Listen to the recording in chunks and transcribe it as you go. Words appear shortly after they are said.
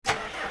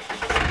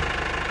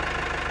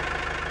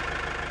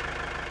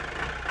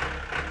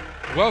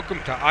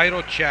Welcome to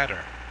Idle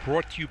Chatter,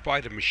 brought to you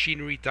by the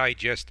Machinery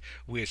Digest,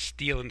 where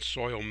steel and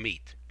soil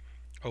meet.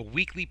 A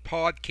weekly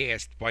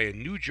podcast by a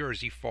New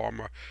Jersey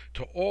farmer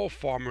to all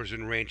farmers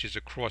and ranchers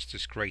across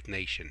this great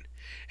nation.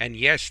 And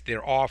yes,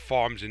 there are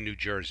farms in New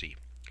Jersey.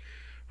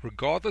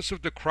 Regardless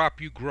of the crop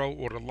you grow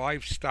or the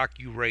livestock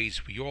you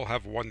raise, we all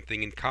have one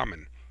thing in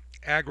common.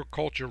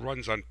 Agriculture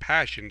runs on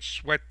passion,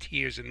 sweat,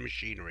 tears, and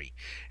machinery,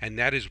 and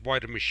that is why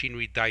the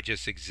Machinery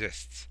Digest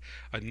exists.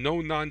 A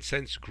no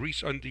nonsense,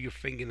 grease under your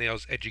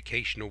fingernails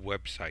educational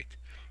website.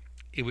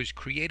 It was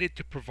created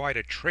to provide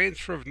a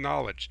transfer of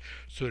knowledge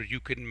so that you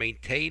can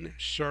maintain,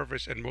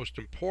 service, and most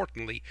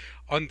importantly,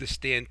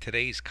 understand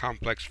today's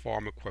complex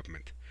farm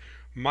equipment.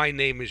 My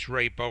name is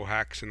Ray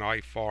Bohacz and I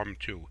farm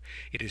too.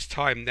 It is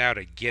time now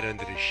to get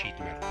under the sheet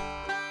metal.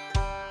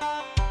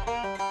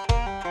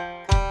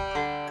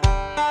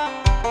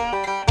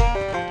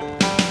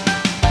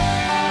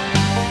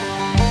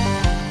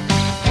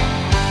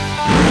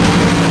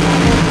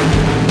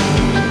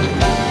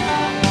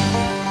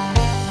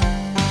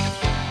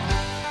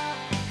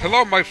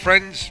 Hello, my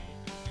friends,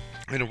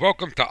 and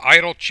welcome to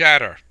Idle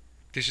Chatter.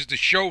 This is the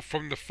show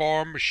from the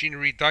Farm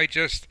Machinery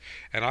Digest,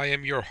 and I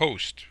am your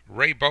host,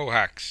 Ray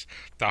Bohacz,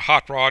 the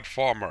Hot Rod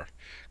Farmer,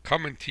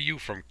 coming to you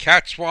from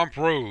Cat Swamp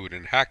Road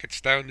in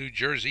Hackettstown, New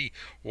Jersey,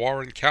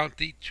 Warren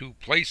County, to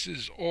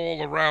places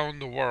all around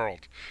the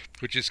world,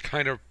 which is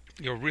kind of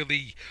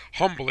really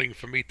humbling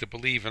for me to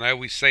believe. And I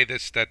always say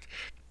this, that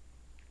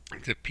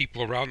the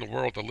people around the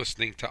world are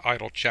listening to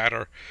Idle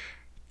Chatter,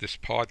 this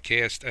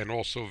podcast, and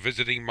also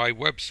visiting my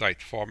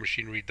website, Farm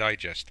Machinery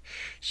Digest.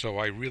 So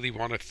I really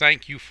want to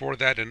thank you for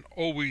that, and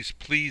always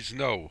please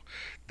know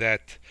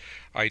that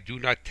I do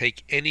not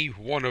take any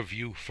one of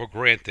you for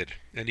granted.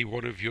 Any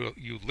one of you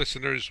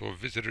listeners or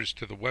visitors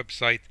to the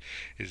website,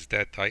 is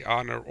that I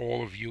honor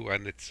all of you,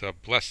 and it's a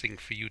blessing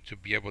for you to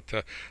be able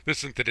to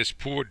listen to this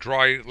poor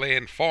dry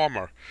land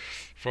farmer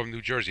from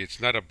New Jersey.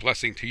 It's not a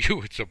blessing to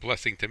you, it's a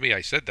blessing to me.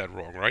 I said that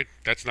wrong, right?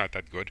 That's not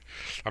that good.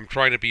 I'm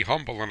trying to be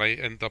humble and I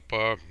end up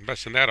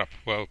messing that up.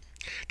 Well,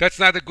 that's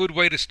not a good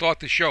way to start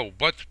the show,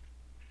 but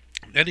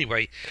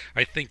anyway,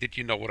 I think that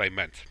you know what I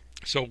meant.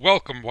 So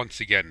welcome once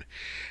again.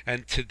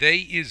 And today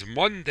is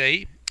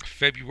Monday,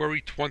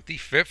 February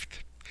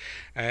 25th,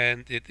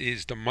 and it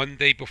is the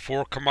Monday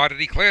before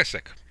Commodity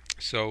Classic.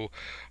 So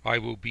I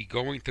will be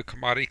going to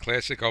Commodity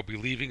Classic. I'll be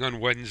leaving on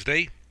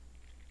Wednesday.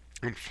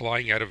 I'm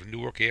flying out of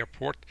Newark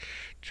Airport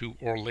to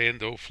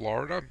Orlando,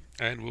 Florida,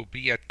 and will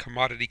be at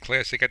Commodity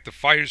Classic at the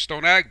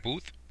Firestone Ag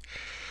booth.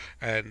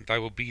 And I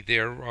will be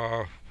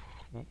there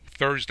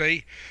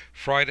Thursday,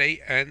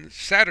 Friday, and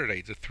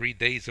Saturday, the 3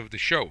 days of the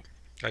show.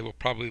 I will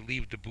probably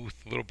leave the booth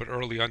a little bit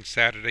early on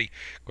Saturday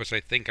because I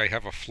think I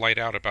have a flight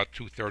out about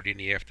 2:30 in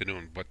the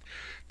afternoon. But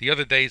the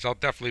other days I'll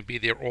definitely be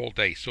there all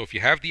day. So if you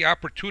have the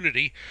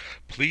opportunity,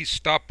 please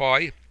stop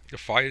by the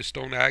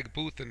Firestone Ag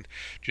booth and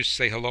just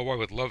say hello. I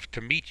would love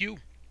to meet you.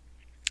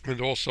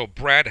 And also,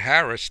 Brad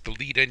Harris, the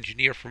lead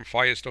engineer from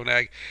Firestone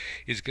Ag,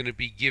 is going to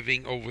be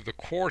giving over the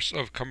course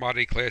of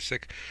Commodity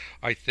Classic,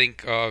 I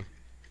think,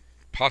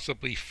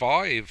 possibly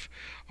five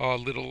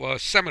little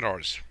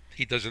seminars.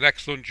 He does an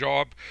excellent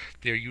job.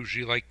 They're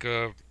usually like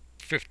 10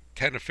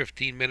 or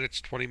 15 minutes,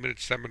 20-minute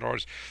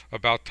seminars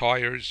about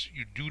tires.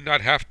 You do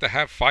not have to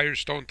have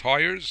Firestone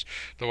tires,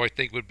 though I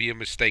think it would be a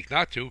mistake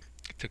not to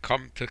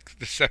come to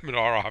the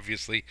seminar,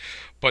 obviously.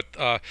 But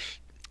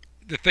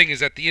the thing is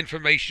that the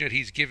information that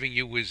he's giving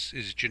you is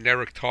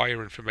generic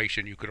tire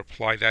information. You could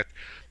apply that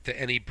to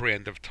any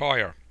brand of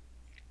tire.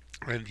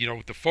 And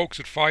the folks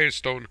at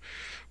Firestone,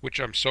 which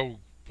I'm so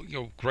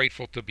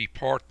grateful to be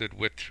partnered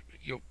with,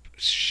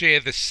 share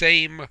the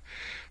same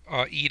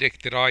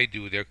edict that I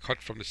do. They're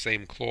cut from the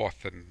same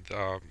cloth, and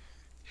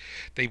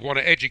they want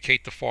to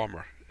educate the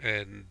farmer.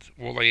 And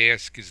all I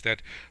ask is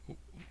that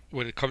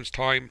when it comes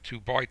time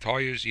to buy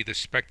tires, either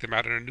spec them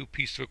out on a new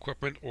piece of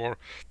equipment or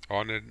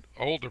on an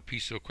older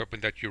piece of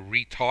equipment that you're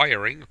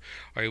retiring.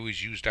 I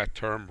always use that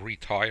term,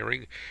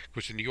 retiring,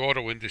 because in the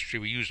auto industry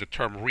we use the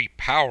term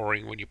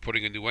repowering when you're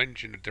putting a new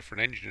engine, a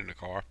different engine in the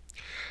car.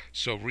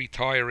 So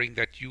retiring,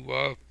 that you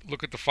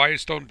look at the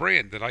Firestone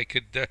brand, and I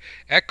could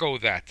echo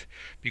that,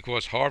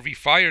 because Harvey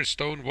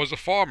Firestone was a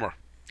farmer,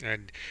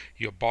 and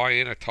you're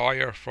buying a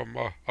tire from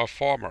a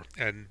farmer,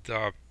 and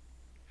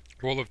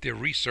all of their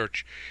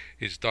research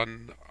is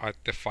done at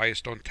the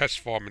Firestone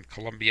Test Farm in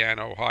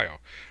Columbiana, Ohio.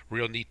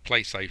 Real neat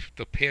place.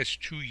 The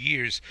past 2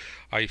 years,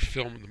 I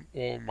filmed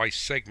all my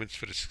segments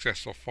for the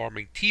Successful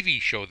Farming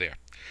TV show there.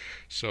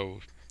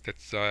 So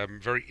that's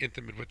I'm very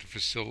intimate with the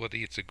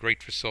facility. It's a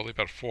great facility,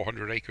 about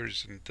 400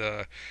 acres,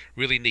 and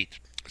really neat.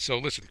 So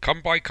listen,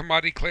 come by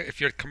Commodity Classic. If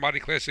you're at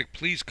Commodity Classic,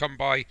 please come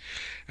by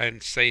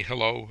and say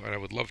hello, and I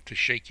would love to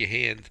shake your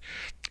hand.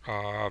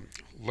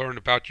 Learn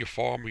about your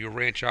farm or your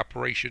ranch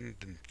operation,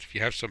 and if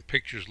you have some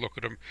pictures, look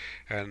at them,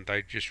 and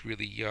I just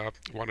really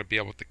want to be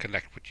able to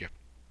connect with you.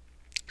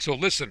 So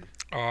listen,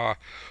 we're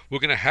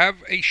going to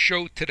have a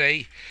show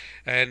today,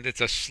 and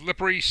it's a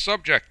slippery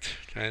subject,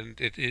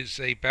 and it is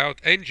about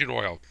engine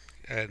oil.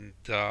 and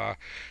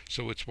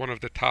so it's one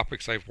of the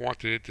topics I've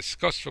wanted to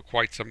discuss for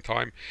quite some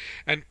time,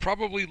 and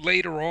probably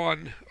later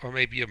on, or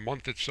maybe a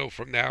month or so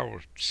from now,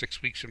 or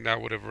 6 weeks from now,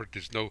 whatever.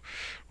 There's no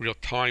real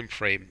time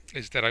frame.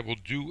 Is that I will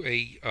do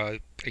a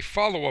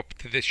follow up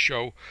to this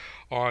show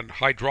on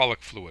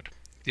hydraulic fluid.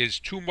 There's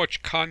too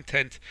much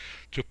content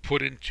to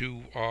put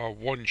into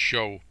one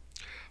show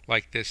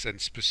like this,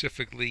 and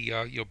specifically,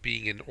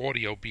 being an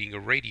audio, being a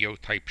radio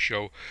type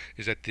show,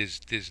 is that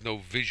there's no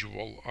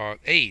visual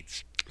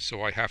aids.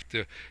 So I have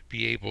to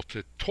be able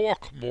to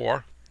talk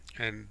more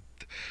and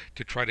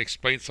to try to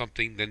explain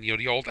something. Then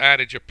the old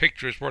adage, a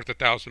picture is worth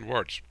 1,000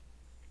 words.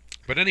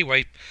 But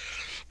anyway,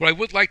 what I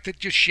would like to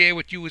just share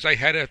with you is I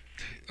had a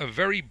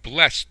very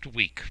blessed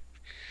week,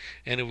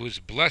 and it was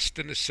blessed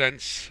in the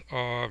sense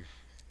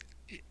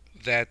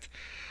that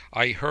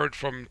I heard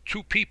from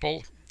two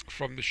people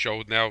from the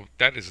show. Now,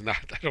 that is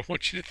not, I don't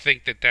want you to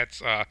think that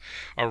that's a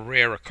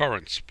rare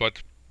occurrence,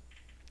 but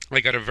I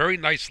got a very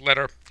nice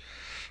letter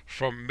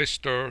from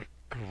Mr.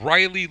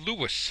 Riley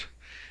Lewis,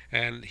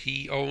 and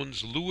he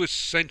owns Lewis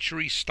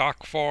Century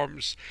Stock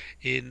Farms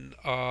in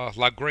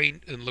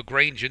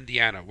LaGrange,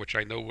 Indiana, which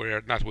I know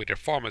where, not where their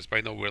farm is, but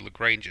I know where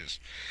LaGrange is.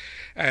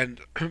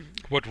 And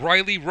what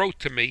Riley wrote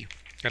to me,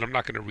 and I'm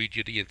not going to read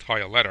you the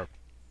entire letter,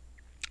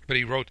 but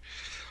he wrote,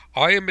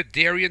 I am a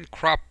dairy and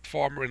crop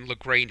farmer in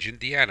LaGrange,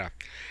 Indiana,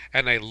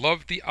 and I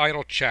love the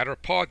Idle Chatter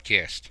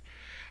podcast.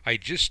 I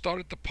just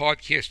started the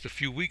podcast a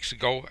few weeks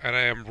ago, and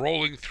I am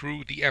rolling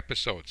through the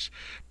episodes.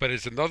 But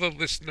as another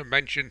listener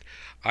mentioned,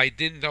 I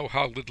didn't know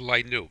how little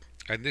I knew,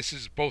 and this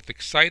is both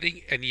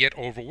exciting and yet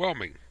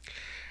overwhelming,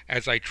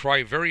 as I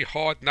try very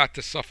hard not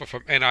to suffer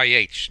from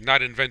NIH,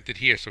 not invented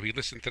here, so he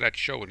listened to that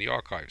show in the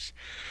archives.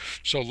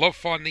 So love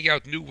finding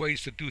out new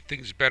ways to do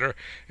things better,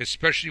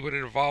 especially when it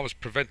involves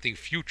preventing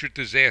future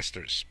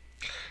disasters.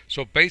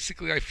 So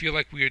basically, I feel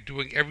like we are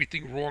doing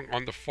everything wrong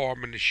on the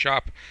farm and the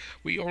shop.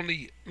 We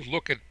only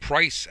look at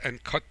price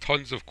and cut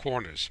tons of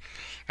corners,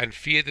 and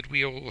fear that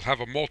we will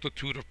have a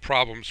multitude of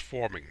problems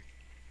forming.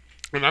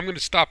 And I'm going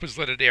to stop his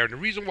letter there. And the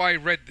reason why I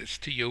read this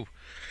to you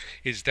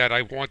is that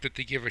I wanted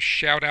to give a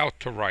shout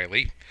out to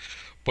Riley,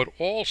 but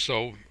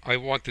also I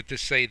wanted to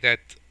say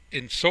that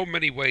in so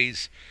many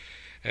ways,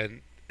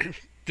 and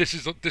this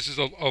is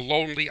a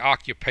lonely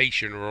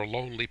occupation or a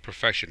lonely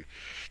profession.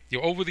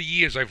 Over the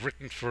years, I've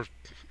written for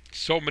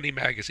so many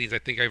magazines. I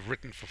think I've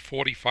written for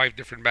 45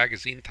 different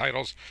magazine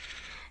titles.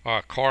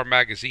 Car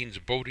magazines,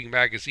 boating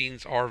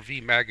magazines,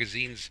 RV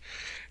magazines,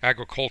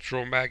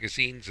 agricultural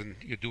magazines, and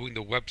you're doing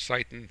the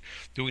website and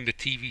doing the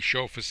TV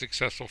show for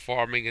Successful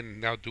Farming, and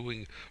now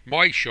doing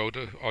my show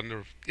on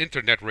the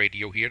internet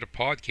radio here, the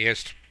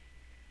podcast.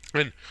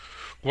 And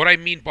what I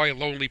mean by a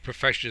lonely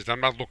profession is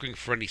I'm not looking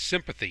for any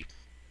sympathy.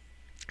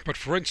 But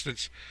for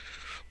instance,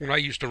 when I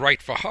used to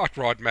write for Hot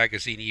Rod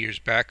magazine years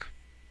back,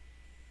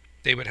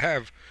 they would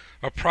have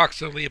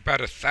approximately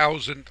about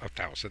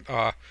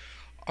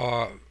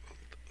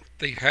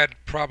they had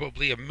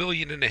probably 1.5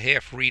 million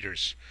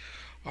readers.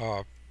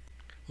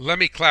 Let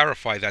me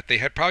clarify that. They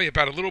had probably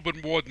about a little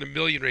bit more than 1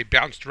 million. They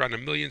bounced around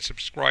 1 million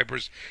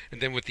subscribers.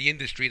 And then with the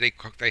industry,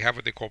 they have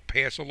what they call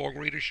pass-along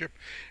readership.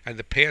 And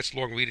the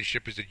pass-along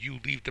readership is that you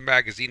leave the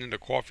magazine in a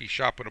coffee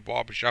shop or a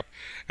barber shop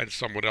and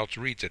someone else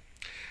reads it.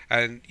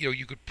 And,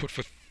 you could put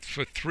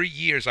for 3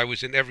 years, I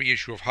was in every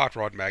issue of Hot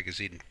Rod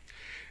magazine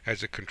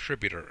as a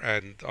contributor.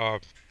 And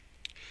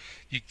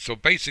so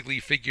basically,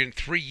 you figure in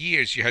 3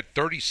 years, you had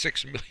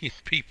 36 million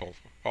people,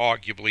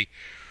 arguably,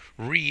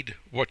 read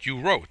what you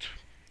wrote.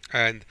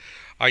 And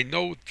I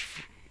know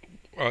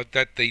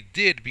that they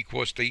did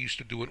because they used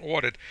to do an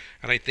audit,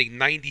 and I think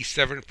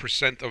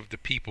 97% of the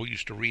people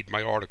used to read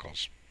my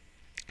articles.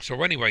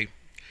 So anyway,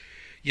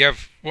 you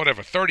have,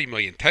 30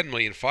 million, 10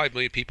 million, 5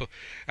 million people,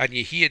 and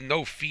you hear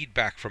no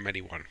feedback from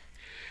anyone.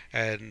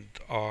 And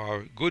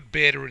good,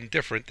 bad, or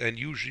indifferent, and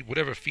usually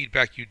whatever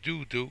feedback you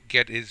do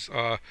get is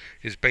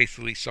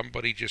basically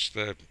somebody just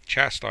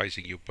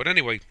chastising you. But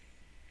anyway,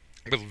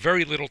 with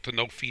very little to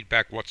no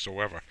feedback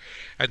whatsoever.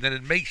 And then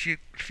it makes you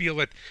feel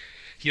that,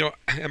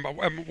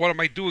 what am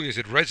I doing? Is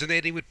it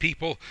resonating with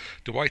people?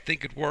 Do I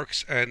think it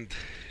works? And,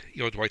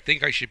 do I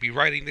think I should be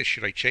writing this?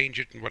 Should I change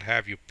it? And what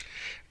have you?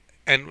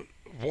 And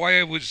why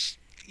I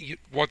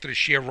wanted to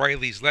share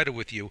Riley's letter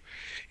with you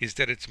is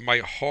that it's my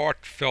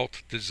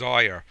heartfelt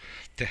desire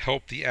to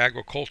help the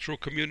agricultural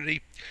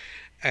community,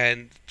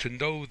 and to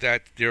know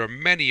that there are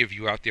many of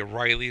you out there.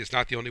 Riley is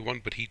not the only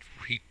one, but he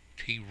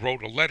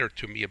wrote a letter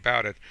to me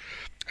about it,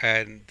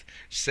 and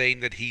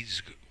saying that he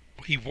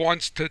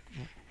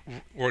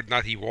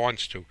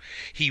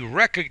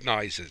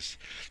recognizes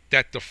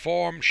that the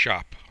farm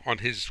shop on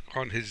his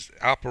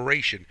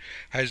operation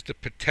has the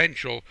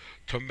potential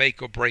to make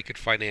or break it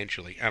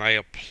financially. And I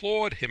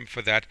applaud him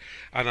for that,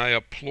 and I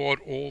applaud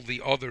all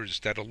the others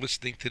that are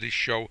listening to this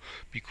show,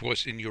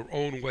 because in your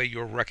own way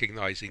you're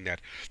recognizing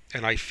that.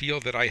 And I feel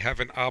that I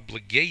have an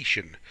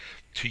obligation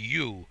to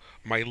you,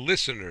 my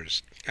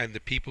listeners, and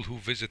the people who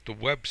visit the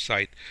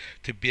website,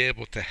 to be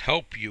able to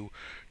help you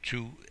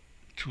to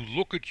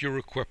look at your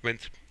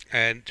equipment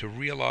and to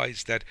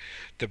realize that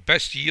the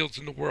best yields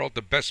in the world,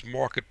 the best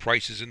market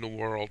prices in the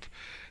world,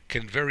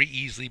 can very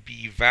easily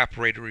be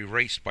evaporated or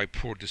erased by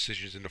poor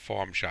decisions in the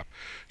farm shop.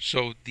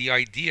 So the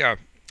idea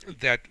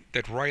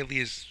that Riley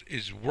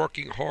is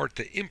working hard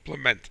to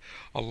implement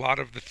a lot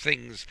of the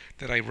things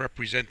that I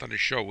represent on the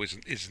show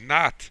is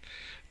not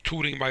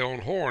tooting my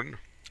own horn.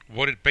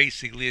 What it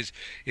basically is,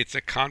 it's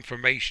a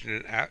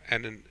confirmation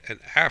and an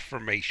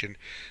affirmation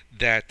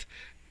that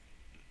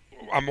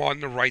I'm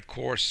on the right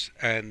course,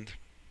 and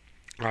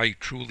I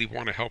truly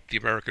want to help the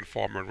American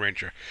farmer and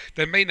rancher.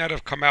 That may not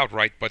have come out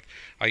right, but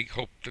I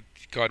hope that,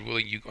 God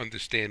willing, you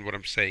understand what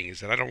I'm saying. Is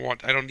that I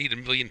don't need a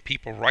million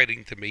people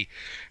writing to me,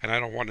 and I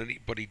don't want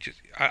anybody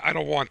I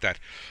don't want that.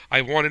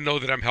 I want to know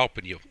that I'm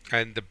helping you.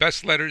 And the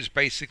best letters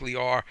basically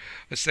are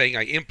saying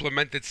I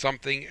implemented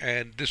something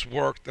and this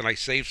worked, and I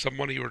saved some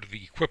money, or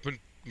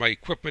my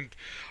equipment,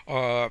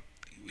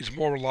 is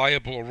more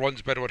reliable or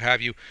runs better, what have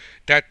you.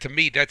 That, to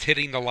me, that's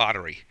hitting the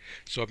lottery.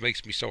 So it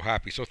makes me so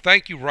happy. So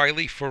thank you,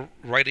 Riley, for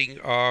writing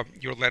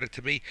your letter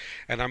to me.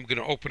 And I'm going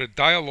to open a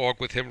dialogue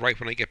with him right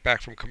when I get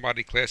back from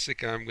Commodity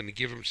Classic. And I'm going to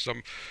give him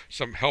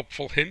some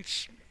helpful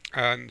hints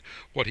on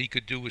what he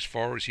could do as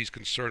far as he's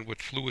concerned with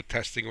fluid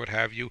testing, what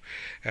have you.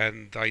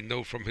 And I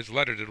know from his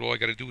letter that all I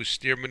got to do is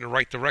steer him in the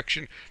right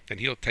direction, and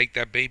he'll take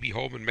that baby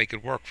home and make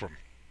it work for him.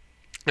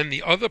 And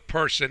the other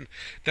person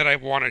that I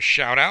want to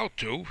shout out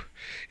to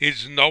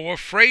is Noah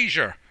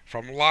Fraser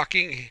from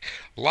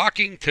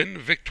Lockington,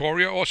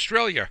 Victoria,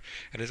 Australia.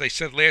 And as I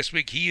said last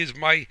week, he is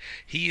my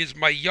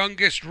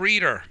youngest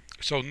reader.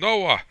 So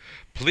Noah,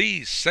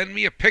 please send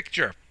me a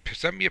picture.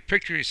 Send me a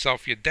picture of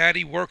yourself. Your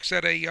daddy works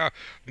at a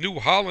New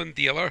Holland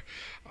dealer.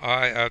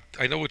 I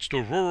know it's the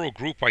Rural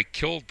Group. I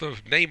killed the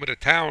name of the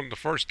town the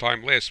first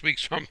time last week,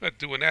 so I'm not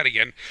doing that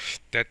again.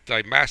 That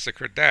I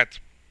massacred that.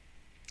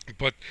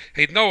 But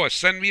hey, Noah,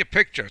 send me a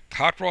picture.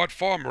 Hot Rod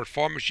Farmer at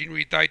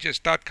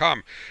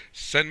FarmMachineryDigest.com.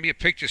 Send me a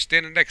picture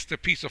standing next to a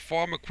piece of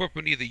farm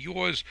equipment, either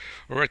yours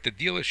or at the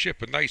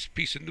dealership. A nice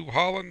piece of New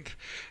Holland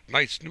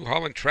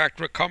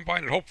tractor,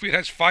 combine, and hopefully it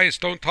has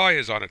Firestone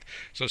tires on it.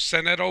 So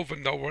send that over,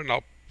 Noah, and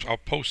I'll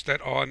post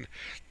that on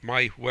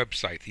my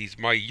website. He's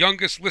my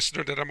youngest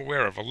listener that I'm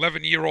aware of,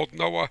 11-year-old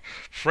Noah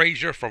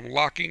Fraser from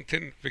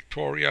Lockington,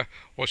 Victoria,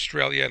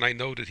 Australia, and I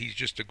know that he's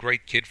just a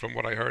great kid from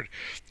what I heard,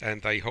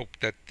 and I hope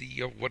that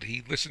what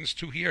he listens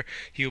to here,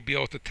 he'll be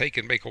able to take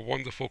and make a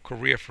wonderful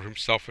career for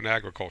himself in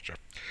agriculture.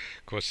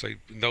 Of course, I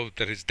know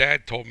that his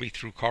dad told me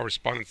through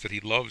correspondence that he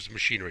loves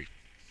machinery.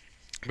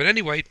 But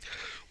anyway,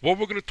 what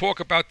we're going to talk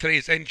about today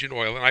is engine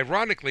oil. And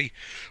ironically,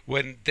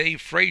 when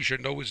Dave Fraser,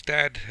 Noah's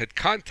dad, had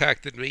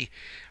contacted me,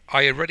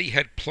 I already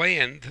had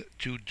planned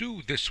to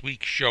do this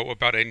week's show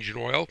about engine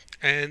oil.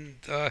 And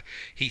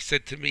he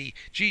said to me,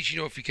 geez,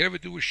 if you could ever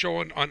do a show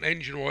on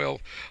engine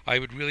oil, I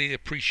would really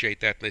appreciate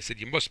that. And I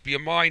said, you must be a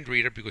mind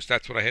reader, because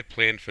that's what I had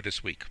planned for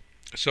this week.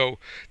 So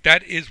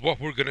that is what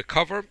we're going to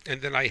cover.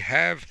 And then I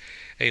have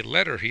a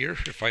letter here,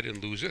 if I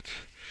didn't lose it.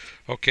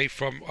 Okay,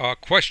 from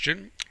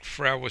question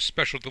for our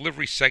special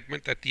delivery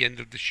segment at the end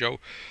of the show,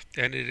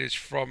 and it is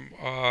from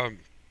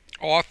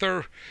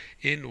Arthur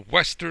in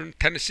Western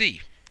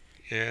Tennessee,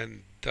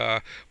 and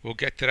we'll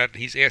get to that.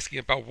 He's asking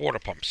about water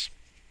pumps.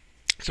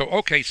 So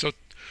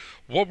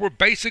what we're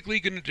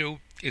basically going to do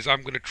is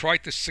I'm going to try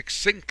to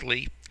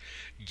succinctly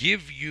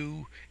give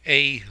you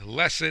a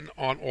lesson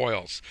on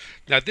oils.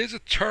 Now, there's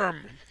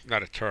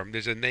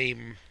there's a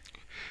name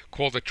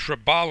called a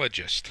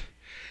tribologist.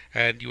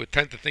 And you would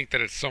tend to think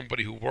that it's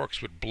somebody who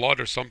works with blood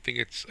or something.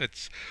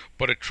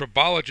 But a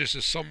tribologist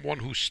is someone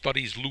who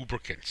studies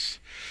lubricants.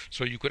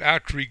 So you could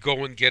actually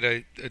go and get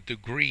a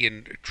degree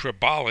in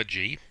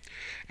tribology,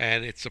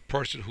 and it's a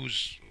person who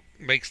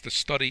makes the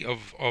study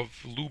of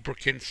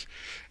lubricants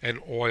and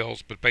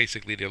oils. But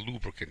basically, they're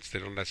lubricants. They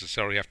don't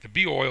necessarily have to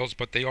be oils,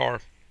 but they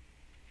are.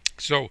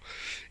 So,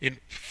 in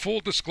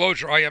full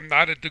disclosure, I am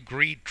not a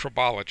degreed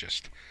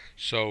tribologist.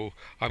 So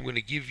I'm going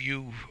to give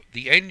you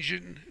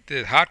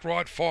the Hot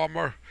Rod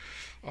Farmer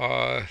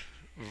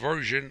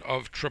version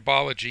of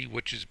tribology,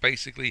 which is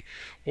basically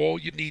all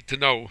you need to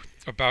know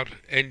about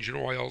engine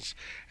oils,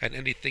 and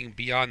anything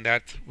beyond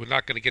that. We're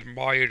not going to get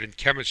mired in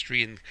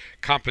chemistry and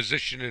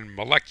composition and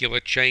molecular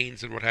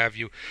chains and what have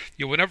you.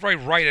 Whenever I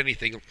write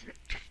anything,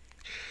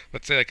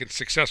 let's say like in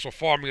Successful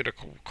Farming or the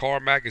car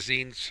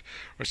magazines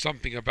or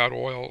something about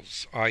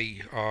oils, I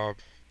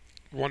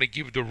want to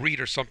give the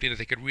reader something that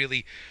they could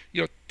really,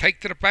 take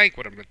to the bank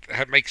with them,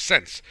 that makes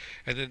sense.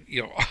 And then,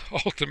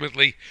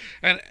 ultimately,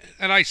 and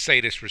I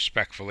say this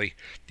respectfully,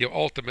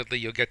 ultimately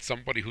you'll get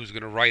somebody who's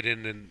going to write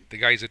in, and the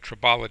guy's a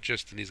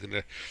tribologist, and he's going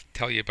to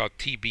tell you about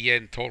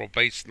TBN, total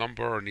base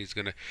number, and he's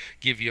going to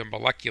give you a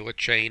molecular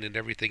chain and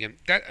everything. And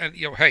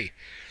hey,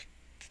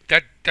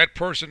 that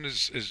person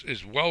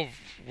is well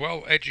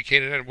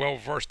educated and well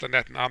versed on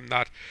that, and I'm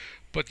not.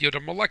 But the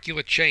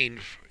molecular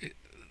chain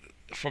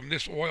from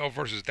this oil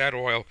versus that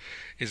oil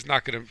is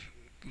not going to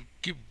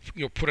give,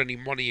 put any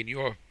money in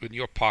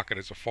your pocket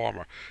as a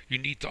farmer. You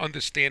need to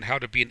understand how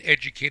to be an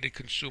educated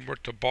consumer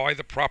to buy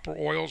the proper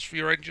oils for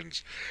your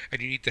engines,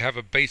 and you need to have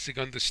a basic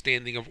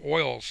understanding of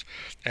oils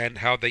and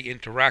how they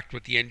interact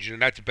with the engine,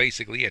 and that's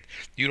basically it.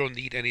 You don't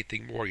need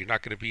anything more. You're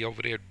not going to be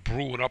over there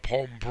brewing up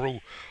home brew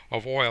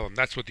of oil, and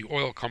that's what the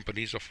oil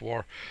companies are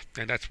for,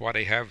 and that's why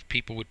they have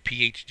people with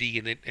PhD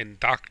and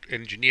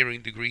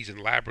engineering degrees in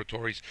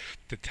laboratories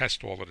to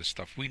test all of this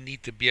stuff. We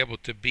need to be able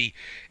to be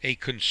a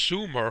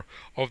consumer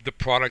of the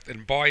product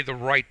and buy the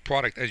right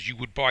product, as you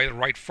would buy the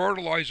right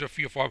fertilizer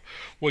for your farm,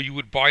 or you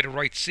would buy the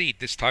right seed.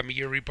 This time of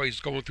year, everybody's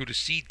going through the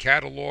seed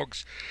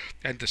catalogs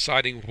and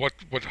deciding what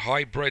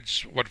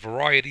hybrids, what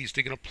varieties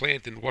they're going to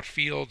plant in what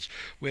fields,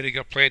 where they're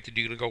going to plant it.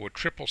 You're going to go with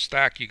triple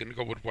stack, you're going to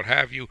go with what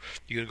have you,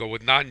 you're going to go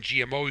with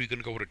non-GMO, you're going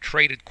to go with a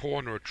traded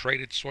corn or a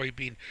traded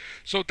soybean.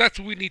 So that's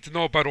what we need to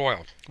know about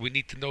oil. We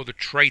need to know the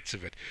traits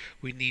of it.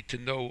 We need to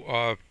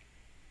know,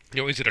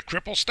 is it a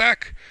triple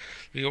stack,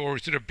 or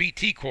is it a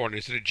BT corn?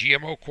 Is it a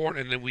GMO corn?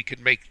 And then we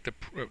can make the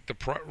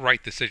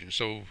right decision.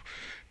 So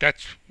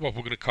that's what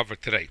we're going to cover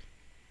today.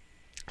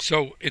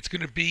 So it's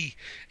going to be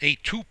a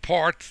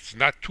two-part, it's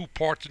not two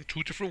parts in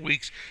 2 different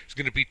weeks. It's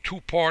going to be 2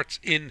 parts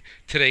in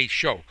today's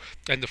show.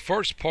 And the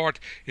first part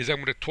is I'm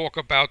going to talk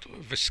about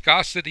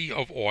viscosity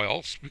of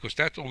oils, because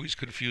that's always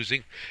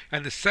confusing.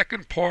 And the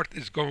second part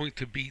is going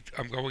to be,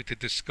 I'm going to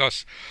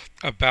discuss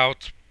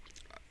about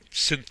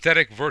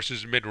synthetic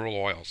versus mineral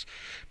oils.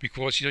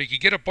 Because, you can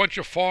get a bunch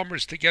of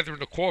farmers together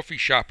in a coffee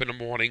shop in the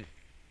morning,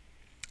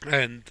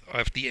 and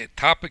if the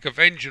topic of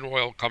engine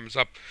oil comes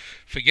up,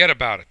 forget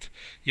about it.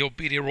 You'll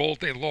be there all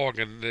day long,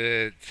 and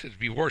it'd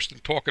be worse than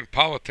talking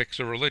politics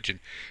or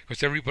religion,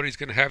 because everybody's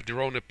going to have their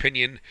own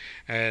opinion,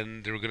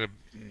 and they're going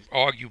to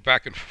argue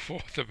back and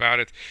forth about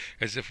it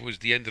as if it was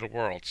the end of the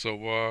world. So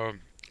we're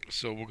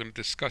going to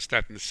discuss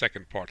that in the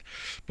second part.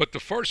 But the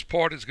first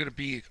part is going to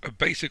be a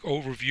basic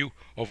overview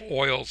of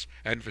oils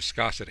and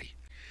viscosity.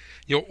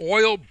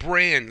 Oil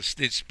brands,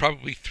 there's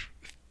probably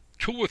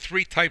 2 or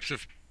 3 types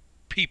of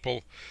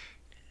people,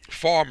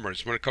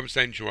 farmers, when it comes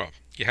to engine oil.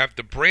 You have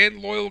the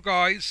brand loyal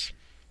guys,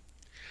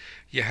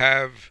 you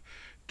have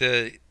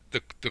the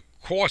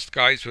cost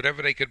guys,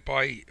 whatever they could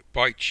buy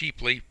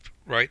cheaply,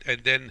 right?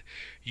 And then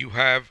you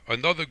have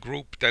another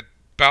group that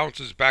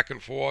bounces back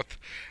and forth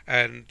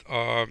and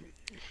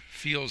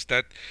feels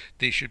that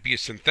there should be a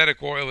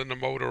synthetic oil in the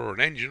motor, or an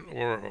engine,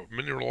 or a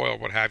mineral oil,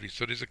 what have you.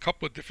 So there's a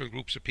couple of different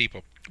groups of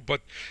people.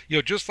 But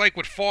just like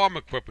with farm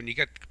equipment, you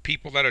get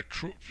people that are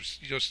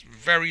just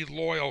very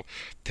loyal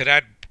to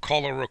that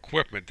color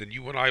equipment, and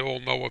you and I all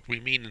know what we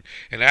mean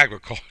in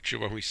agriculture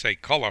when we say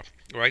color,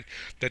 right?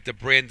 That the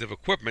brand of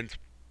equipment.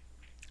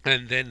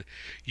 And then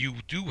you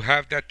do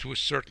have that to a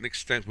certain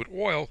extent with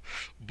oil,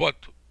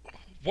 but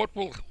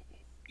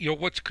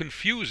what's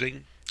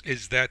confusing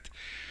is that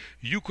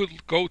you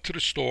could go to the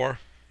store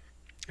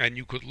and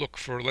you could look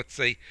for, let's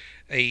say,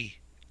 a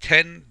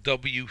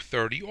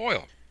 10W30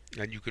 oil,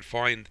 and you could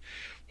find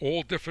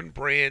all different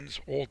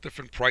brands, all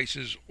different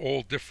prices,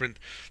 all different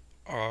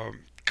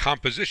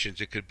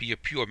compositions. It could be a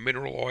pure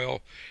mineral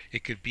oil,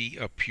 it could be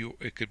a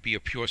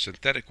pure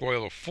synthetic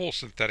oil, or full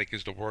synthetic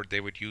is the word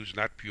they would use,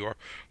 not pure,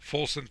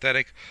 full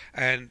synthetic,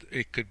 and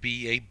it could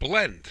be a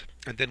blend.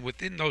 And then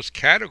within those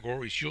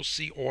categories, you'll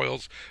see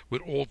oils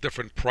with all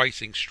different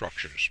pricing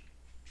structures.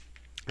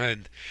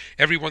 And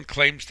everyone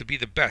claims to be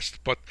the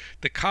best, but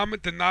the common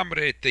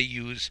denominator they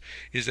use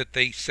is that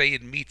they say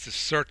it meets a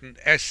certain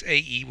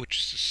SAE, which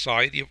is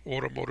Society of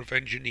Automotive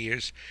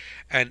Engineers,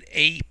 and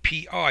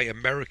API,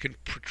 American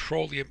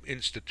Petroleum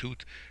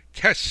Institute,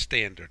 test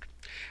standard.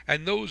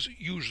 And those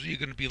usually are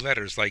going to be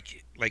letters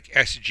like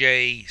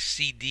SJ,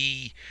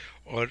 CD,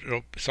 or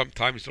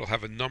sometimes they'll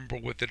have a number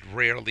with it,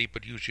 rarely,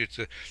 but usually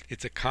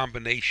it's a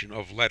combination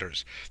of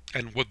letters.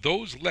 And what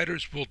those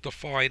letters will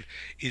define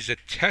is a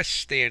test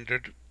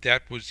standard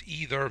that was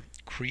either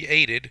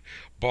created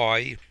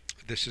by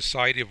the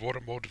Society of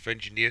Automotive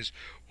Engineers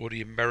or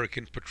the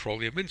American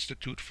Petroleum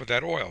Institute for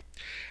that oil.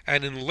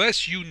 And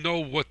unless you know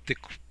what the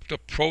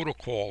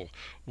protocol,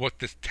 what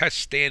the test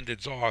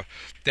standards are,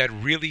 that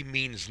really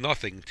means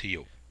nothing to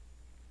you.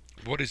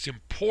 What is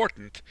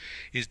important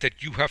is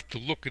that you have to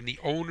look in the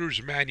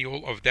owner's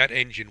manual of that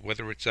engine,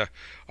 whether it's a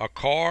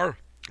car,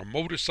 a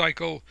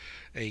motorcycle,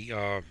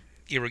 a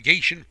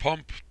irrigation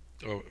pump,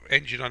 or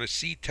engine on a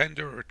seed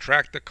tender, or a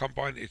tractor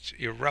combine. It's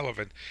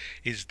irrelevant.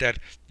 Is that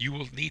you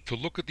will need to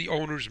look at the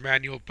owner's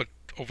manual, but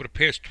over the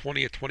past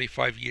 20 or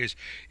 25 years,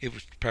 it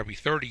was probably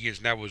 30 years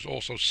now, it was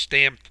also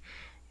stamped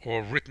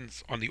or written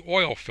on the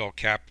oil fill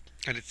cap,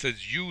 and it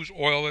says use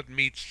oil that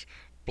meets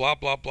blah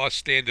blah blah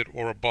standard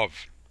or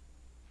above.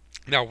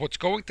 Now, what's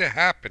going to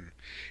happen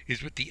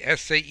is with the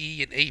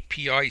SAE and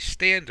API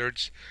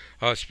standards,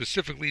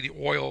 specifically the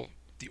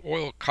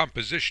oil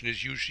composition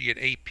is usually an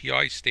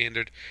API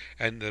standard,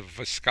 and the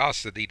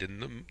viscosity, the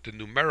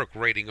numeric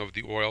rating of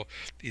the oil,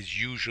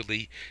 is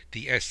usually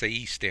the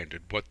SAE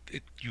standard. But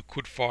you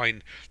could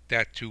find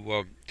that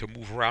to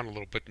move around a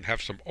little bit and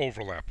have some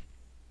overlap.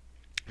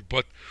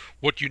 But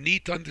what you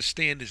need to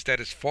understand is that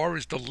as far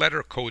as the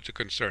letter codes are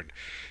concerned,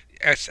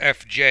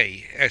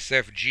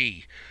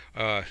 SFG.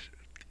 Uh,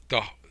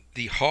 the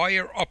the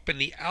higher up in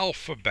the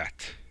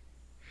alphabet.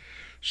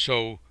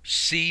 So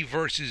C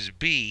versus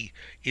B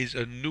is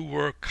a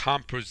newer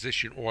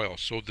composition oil.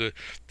 So the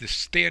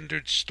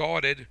standard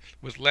started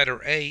with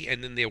letter A,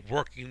 and then they're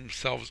working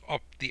themselves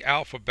up the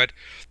alphabet.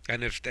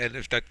 And if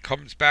that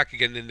comes back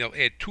again, then they'll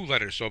add two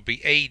letters. So it'll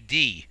be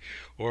AD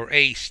or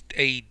AD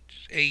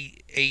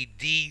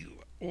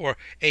or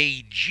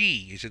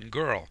AG is in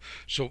girl.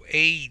 So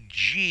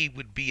AG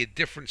would be a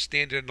different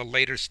standard and a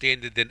later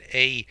standard than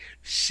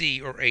AC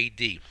or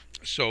AD.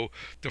 So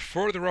the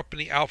further up in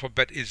the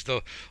alphabet is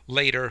the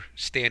later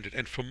standard.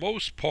 And for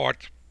most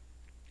part,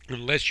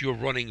 unless you're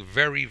running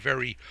very,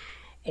 very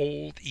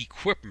old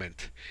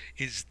equipment,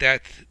 is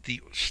that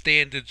the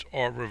standards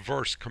are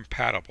reverse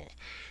compatible.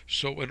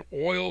 So an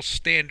oil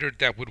standard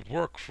that would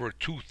work for a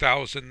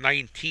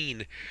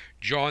 2019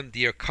 John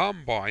Deere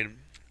combine,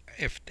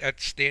 if that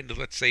standard,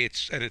 let's say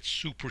it's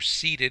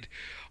superseded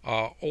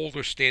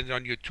older standard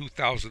on your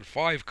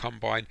 2005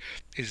 combine,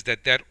 is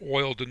that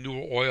oil, the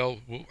newer oil,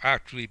 will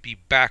actually be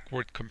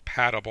backward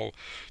compatible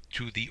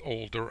to the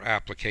older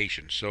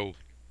application. So,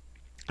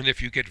 and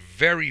if you get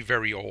very,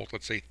 very old,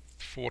 let's say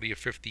 40 or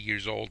 50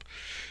 years old,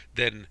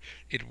 then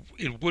it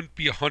wouldn't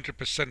be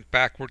 100%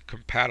 backward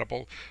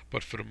compatible,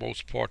 but for the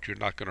most part you're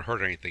not going to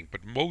hurt anything.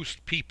 But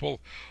most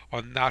people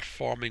are not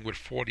farming with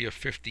 40 or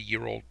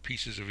 50-year-old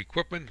pieces of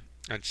equipment,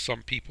 and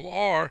some people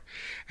are,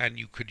 and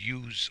you could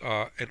use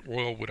an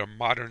oil with a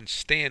modern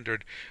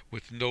standard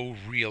with no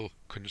real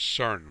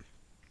concern.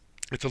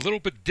 It's a little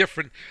bit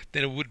different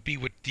than it would be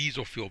with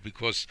diesel fuel,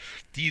 because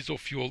diesel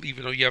fuel,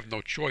 even though you have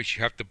no choice,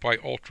 you have to buy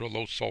ultra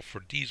low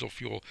sulfur diesel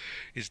fuel,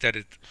 is that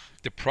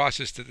the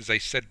process that, as I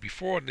said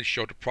before in this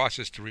show, the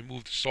process to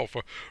remove the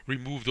sulfur,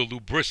 remove the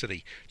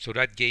lubricity. So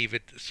that gave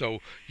it,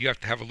 so you have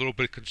to have a little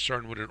bit of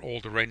concern with an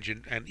older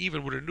engine, and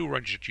even with a newer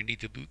engine, you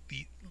need to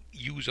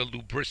use a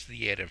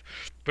lubricity additive.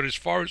 But as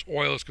far as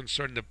oil is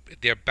concerned,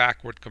 they're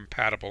backward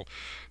compatible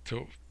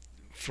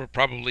for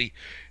probably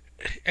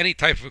any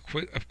type of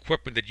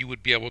equipment that you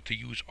would be able to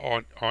use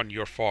on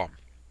your farm.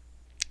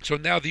 So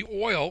now the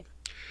oil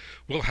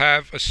will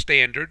have a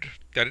standard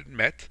that it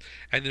met,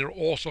 and it'll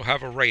also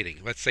have a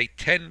rating. Let's say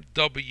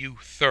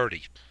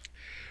 10W30,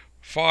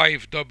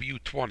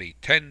 5W20,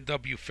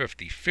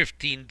 10W50,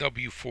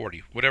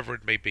 15W40, whatever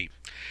it may be.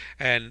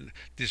 And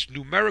this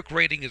numeric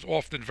rating is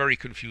often very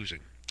confusing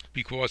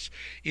because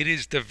it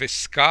is the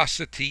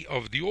viscosity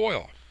of the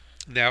oil.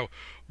 Now,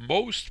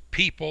 most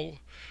people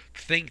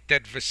think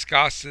that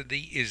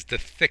viscosity is the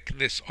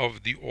thickness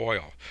of the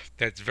oil.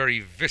 That's very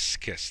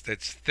viscous.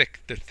 That's thick,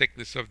 the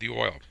thickness of the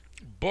oil.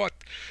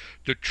 But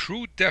the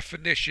true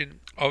definition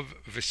of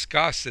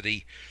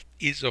viscosity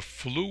is a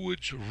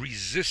fluid's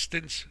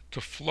resistance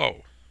to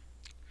flow.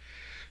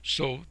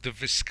 So the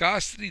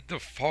viscosity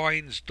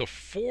defines the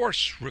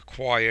force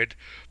required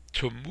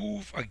to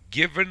move a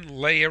given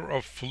layer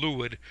of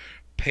fluid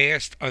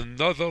past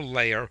another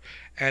layer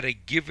at a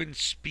given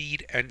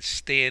speed and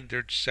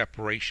standard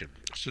separation.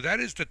 So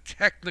that is the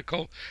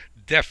technical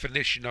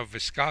definition of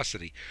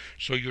viscosity.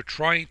 So you're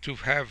trying to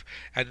have,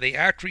 and they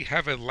actually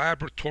have a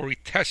laboratory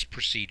test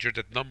procedure.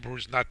 That number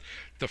is not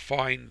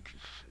defined,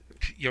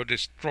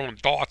 just throwing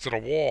darts at a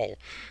wall,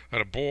 at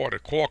a board, a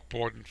cork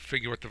board, and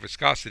figure what the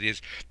viscosity is.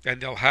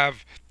 And they'll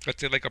have, let's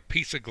say, like a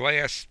piece of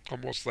glass,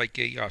 almost like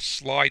a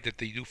slide that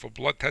they do for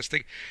blood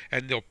testing,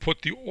 and they'll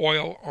put the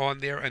oil on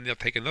there, and they'll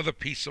take another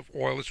piece of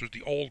oil. This was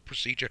the old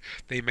procedure.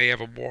 They may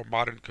have a more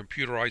modern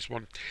computerized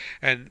one,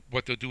 and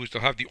what they'll do is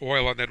they'll have the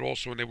oil on that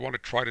also, and they want to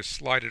try to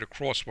slide it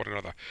across one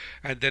another.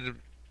 And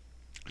then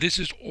this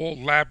is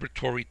all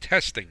laboratory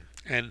testing.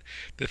 And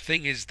the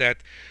thing is that,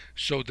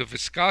 so the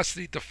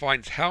viscosity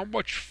defines how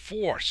much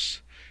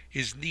force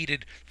is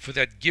needed for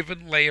that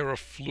given layer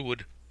of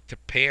fluid to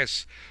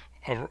pass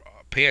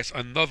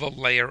another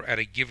layer at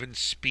a given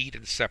speed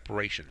and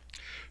separation.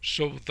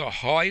 So the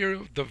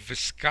higher the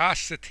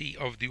viscosity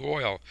of the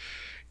oil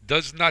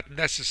does not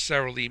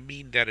necessarily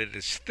mean that it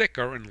is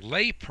thicker. In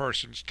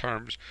layperson's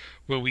terms,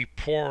 when we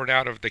pour it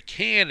out of the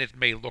can, it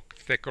may look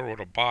thicker, or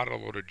the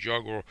bottle, or the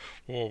jug, or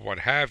what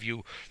have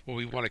you. Well,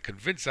 we want to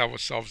convince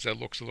ourselves that it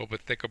looks a little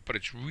bit thicker, but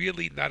it's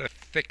really not a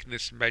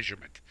thickness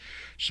measurement.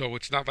 So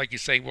it's not like you're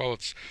saying, well,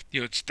 it's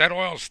that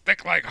oil's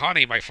thick like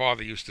honey. My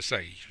father used to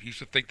say. He used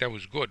to think that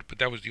was good, but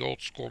that was the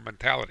old school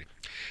mentality.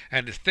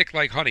 And it's thick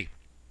like honey.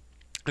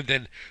 And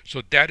then,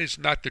 so that is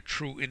not the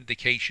true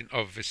indication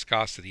of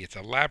viscosity. It's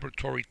a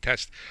laboratory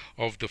test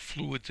of the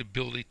fluid's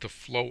ability to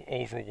flow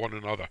over one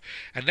another.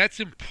 And that's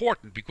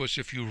important because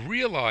if you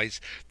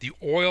realize the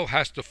oil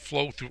has to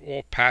flow through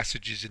all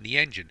passages in the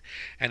engine,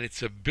 and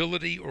its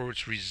ability or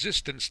its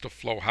resistance to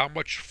flow, how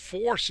much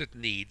force it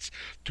needs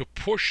to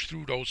push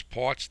through those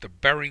parts, the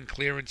bearing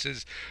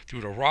clearances,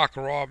 through the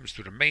rocker arms,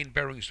 through the main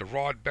bearings, the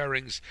rod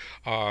bearings,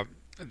 the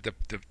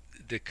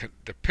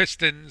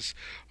pistons,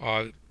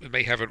 it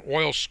may have an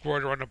oil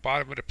squirter on the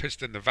bottom of the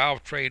piston, the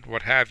valve train,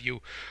 what have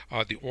you,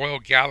 the oil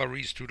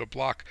galleries through the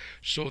block.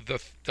 So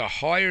the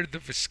higher the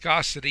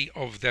viscosity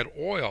of that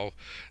oil,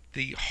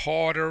 the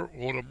harder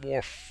or the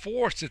more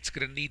force it's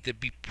going to need to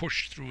be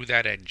pushed through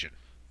that engine.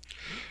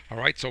 All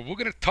right, so we're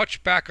going to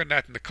touch back on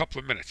that in a couple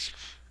of minutes.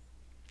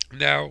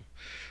 Now,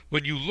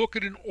 when you look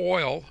at an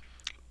oil,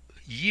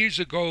 years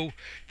ago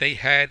they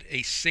had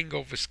a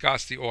single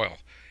viscosity oil,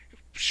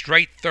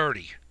 straight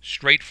 30,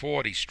 straight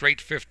 40,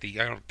 straight 50.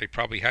 They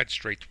probably had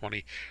straight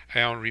 20. I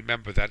don't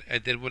remember that.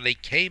 And then when they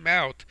came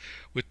out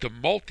with the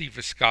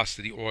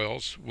multi-viscosity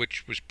oils,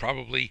 which was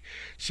probably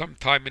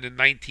sometime in the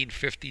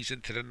 1950s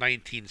into the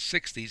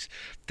 1960s,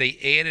 they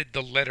added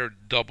the letter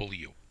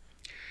W.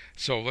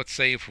 So let's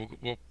say if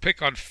we'll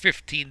pick on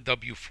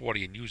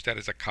 15W40 and use that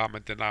as a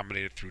common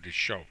denominator through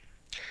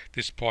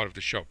this part of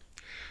the show.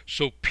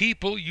 So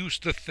people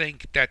used to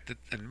think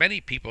and many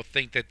people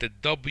think that the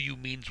W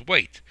means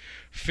weight,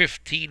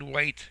 15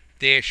 weight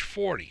dash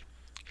 40.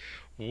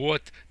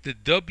 What the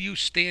W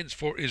stands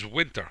for is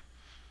winter.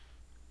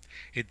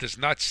 It does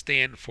not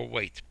stand for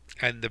weight.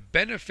 And the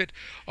benefit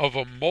of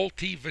a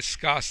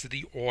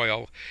multi-viscosity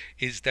oil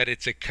is that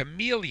it's a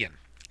chameleon.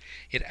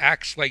 It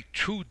acts like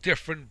two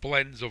different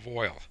blends of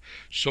oil.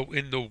 So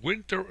in the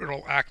winter,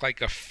 it'll act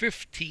like a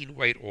 15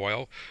 weight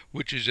oil,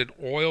 which is an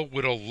oil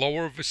with a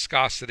lower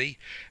viscosity,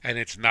 and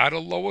it's not a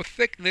lower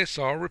thickness.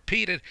 I'll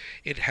repeat it.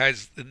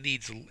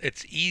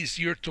 It's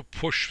easier to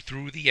push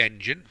through the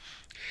engine.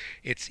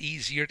 It's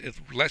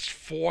less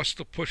force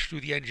to push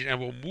through the engine, and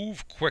will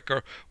move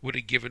quicker with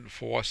a given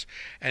force.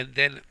 And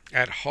then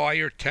at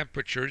higher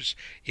temperatures,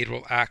 it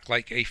will act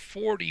like a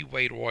 40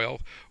 weight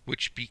oil,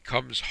 which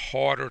becomes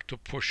harder to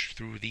push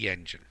through the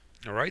engine.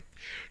 All right?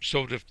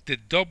 So the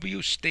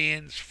W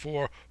stands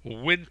for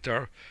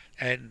winter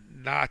and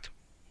not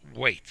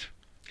weight.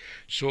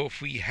 So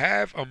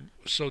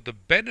the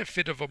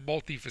benefit of a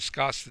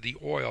multi-viscosity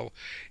oil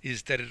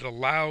is that it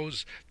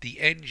allows the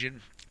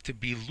engine to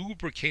be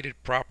lubricated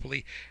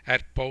properly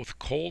at both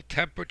cold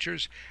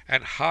temperatures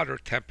and hotter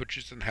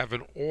temperatures, and have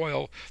an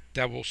oil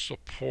that will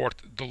support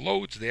the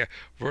loads there,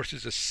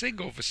 versus a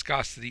single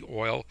viscosity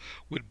oil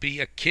would be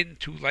akin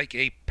to like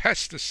a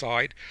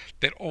pesticide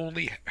that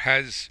only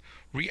has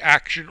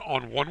reaction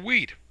on one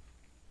weed.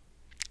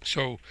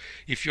 So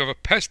if you have a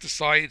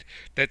pesticide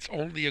that's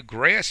only a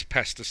grass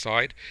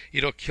pesticide,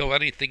 it'll kill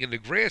anything in the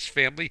grass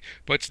family,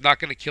 but it's not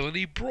going to kill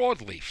any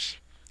broadleafs.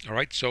 All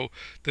right, so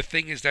the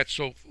thing is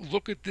so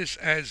look at this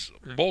as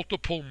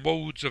multiple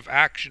modes of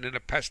action in a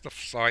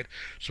pesticide.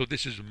 So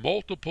this is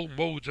multiple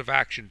modes of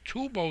action,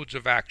 two modes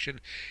of action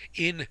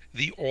in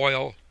the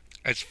oil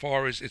as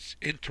far as its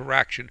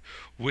interaction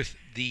with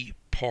the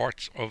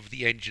parts of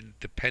the engine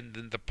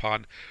dependent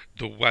upon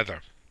the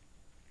weather.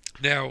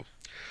 Now,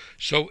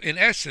 so in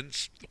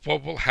essence,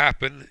 what will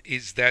happen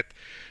is that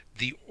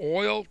the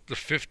oil, the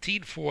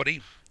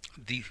 1540,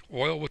 the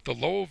oil with the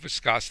lower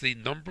viscosity,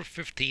 number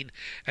 15,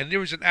 and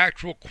there is an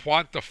actual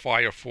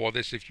quantifier for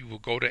this. If you will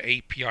go to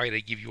API,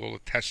 they give you all the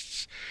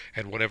tests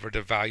and whatever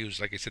the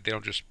values. Like I said, they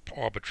don't just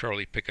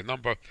arbitrarily pick a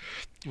number.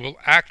 It will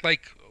act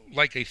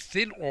like a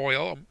thin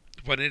oil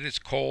when it is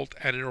cold,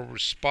 and it will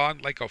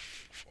respond like a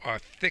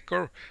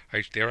thicker,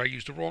 I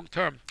used the wrong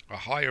term, a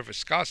higher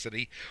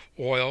viscosity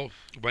oil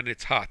when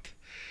it's hot.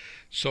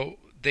 So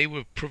they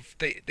were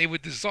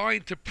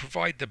designed to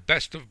provide the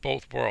best of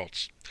both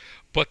worlds.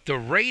 But the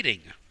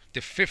rating,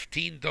 the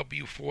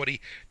 15W40,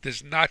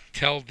 does not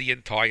tell the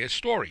entire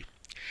story.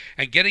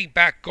 And going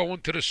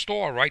to the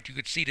store, right, you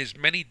could see there's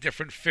many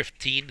different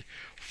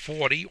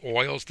 1540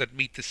 oils that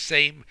meet the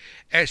same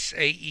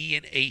SAE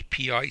and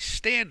API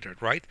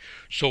standard, right?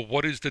 So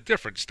what is the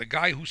difference? The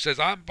guy who says,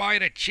 I'm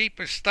buying the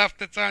cheapest stuff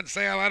that's on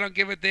sale, I don't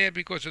give a damn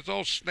because it's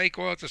all snake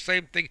oil, it's the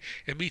same thing,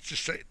 it meets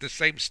the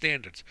same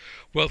standards.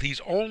 Well, he's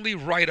only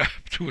right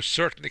up to a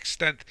certain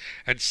extent,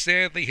 and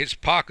sadly his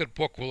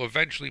pocketbook will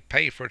eventually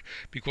pay for it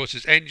because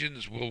his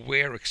engines will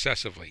wear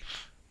excessively.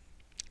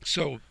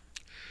 So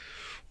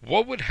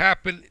what would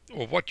happen,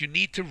 or what you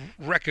need to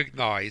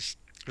recognize,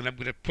 and I'm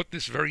going to put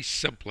this very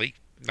simply,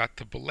 not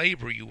to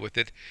belabor you with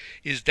it,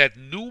 is that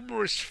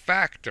numerous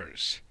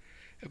factors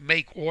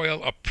make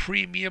oil a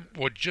premium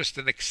or just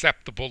an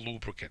acceptable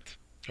lubricant.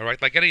 All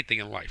right, like anything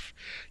in life,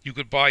 you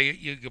could buy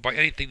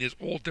anything. There's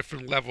all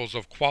different levels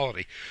of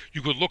quality.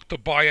 You could look to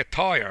buy a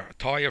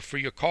tire for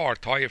your car, a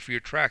tire for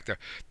your tractor.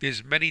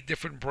 There's many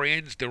different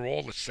brands. They're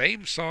all the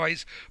same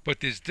size,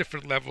 but there's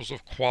different levels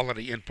of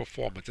quality and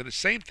performance. And the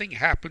same thing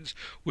happens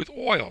with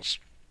oils.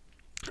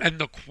 And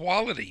the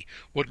quality,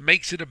 what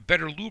makes it a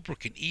better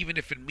lubricant, even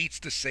if it meets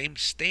the same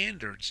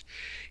standards,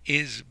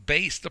 is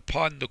based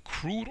upon the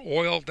crude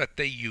oil that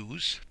they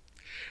use,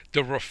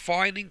 the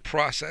refining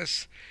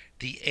process,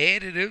 the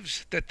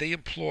additives that they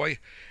employ,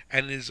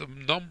 and there's a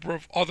number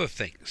of other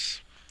things.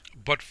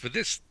 But for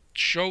this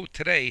show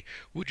today,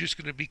 we're just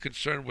going to be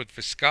concerned with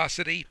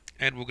viscosity,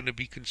 and we're going to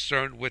be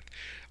concerned with,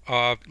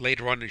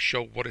 later on in the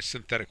show, what a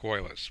synthetic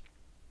oil is.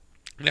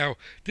 Now,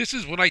 this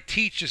is when I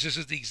teach this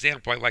is the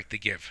example I like to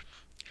give.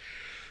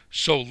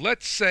 So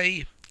let's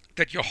say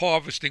that you're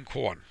harvesting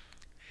corn,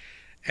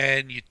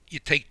 and you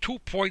take 2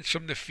 points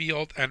from the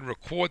field and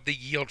record the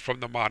yield from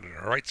the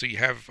monitor. All right, so you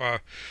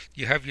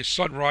have your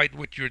son riding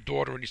with your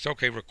daughter, and you say,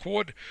 okay,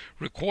 record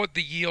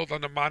the yield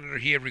on the monitor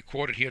here,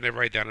 record it here, and they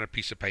write down on a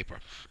piece of paper.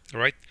 All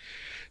right.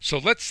 So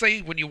let's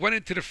say when you went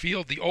into the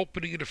field, the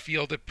opening of the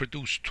field, it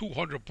produced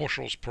 200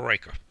 bushels per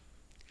acre.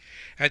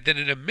 And then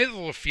in the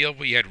middle of the field,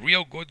 where you had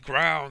real good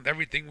ground,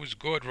 everything was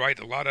good, right?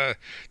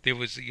 There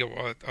was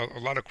a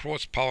lot of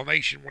cross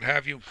pollination, what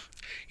have you.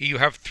 You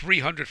have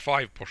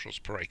 305 bushels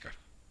per acre.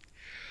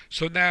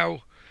 So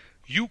now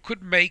you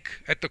could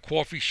make at the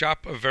coffee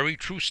shop a very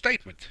true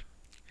statement.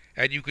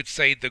 And you could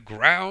say the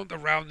ground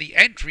around the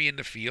entry in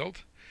the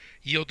field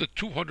yielded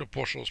 200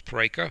 bushels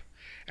per acre,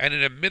 and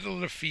in the middle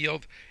of the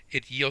field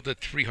it yielded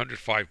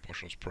 305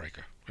 bushels per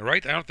acre. All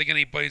right? I don't think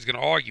anybody's going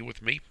to argue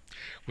with me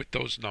with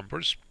those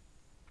numbers.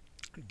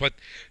 But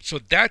so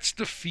that's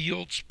the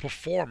field's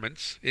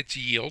performance, its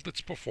yield,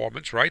 its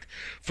performance, right,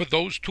 for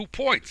those 2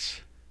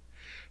 points.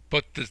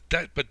 But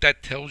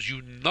that tells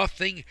you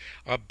nothing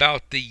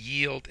about the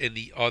yield in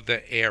the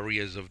other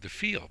areas of the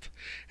field.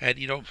 And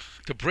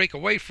to break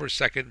away for a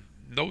second,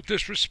 no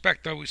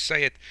disrespect, I always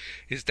say it,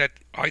 is that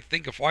I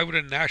think if I were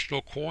the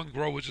National Corn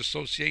Growers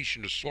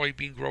Association, the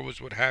soybean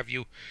growers, what have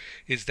you,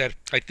 is that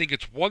I think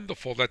it's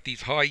wonderful that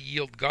these high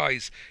yield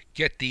guys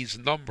get these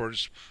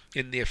numbers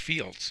in their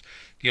fields.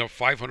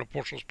 500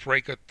 bushels per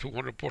acre,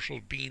 200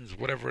 bushels beans,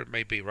 whatever it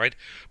may be, right?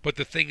 But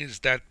the thing is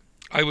that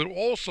I would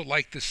also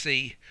like to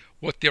see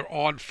what their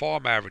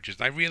on-farm average is.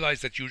 And I realize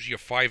that's usually a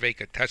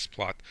 5-acre test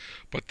plot,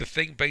 but the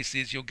thing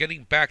basically is,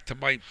 getting back to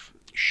my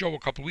show a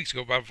couple of weeks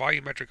ago about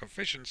volumetric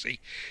efficiency,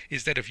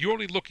 is that if you're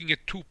only looking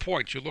at 2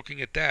 points, you're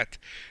looking at that,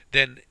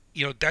 then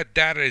that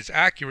data is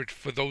accurate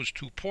for those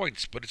 2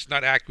 points, but it's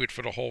not accurate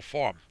for the whole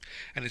farm.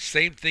 And the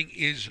same thing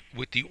is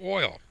with the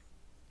oil.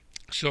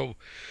 So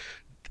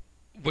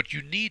what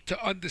you need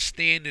to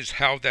understand is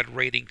how that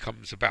rating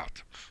comes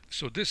about.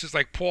 So this is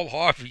like Paul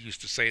Harvey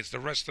used to say, it's the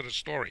rest of the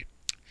story.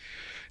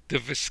 The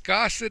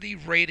viscosity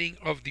rating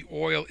of the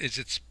oil is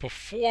its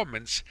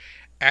performance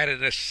at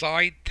an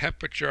assigned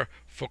temperature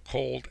for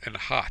cold and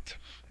hot.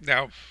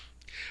 Now,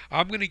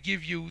 I'm going to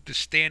give you the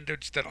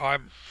standards that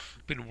I've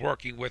been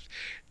working with.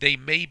 They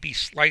may be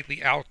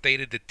slightly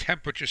outdated. The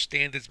temperature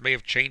standards may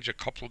have changed a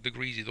couple of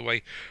degrees either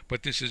way,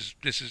 but this is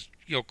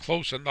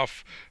close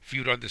enough for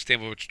you to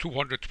understand. Whether it's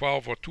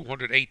 212 or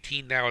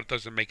 218 now, it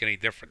doesn't make any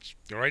difference.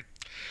 All right.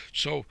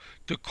 So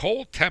the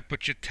cold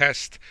temperature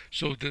test.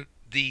 So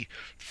the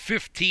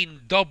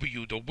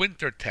 15W, the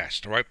winter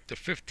test, all right? The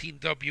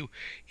 15W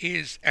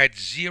is at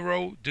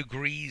 0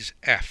 degrees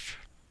F.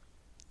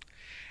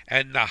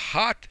 And the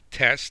hot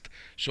test,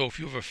 so if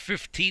you have a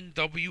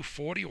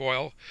 15W40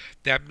 oil,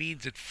 that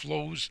means it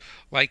flows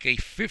like a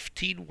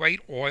 15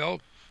 weight oil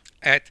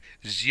at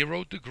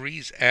 0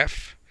 degrees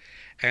F,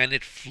 and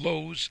it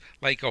flows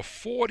like a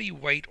 40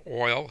 weight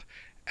oil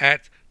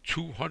at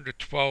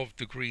 212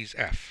 degrees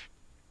F.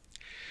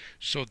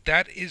 So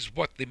that is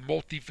what the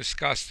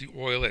multi-viscosity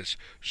oil is.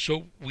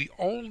 So we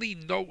only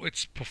know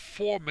its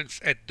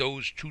performance at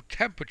those two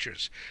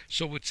temperatures.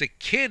 So it's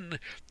akin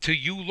to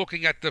you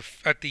looking at the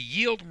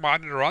yield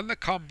monitor on the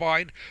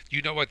combine.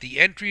 At the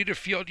entry of the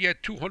field you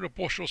had 200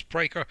 bushels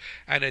per acre,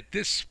 and at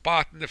this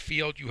spot in the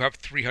field you have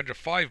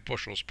 305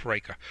 bushels per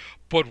acre.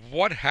 But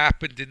what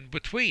happened in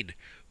between?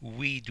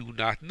 We do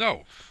not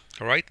know.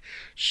 All right.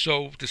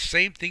 So the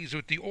same things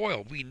with the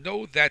oil. We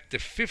know that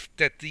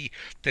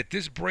that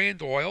this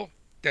brand oil,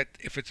 that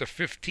if it's a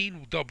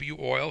 15W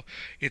oil,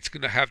 it's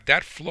going to have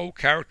that flow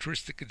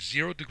characteristic at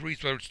 0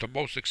 degrees, whether it's the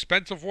most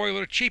expensive oil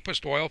or the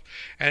cheapest oil,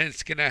 and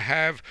it's going to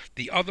have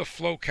the other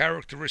flow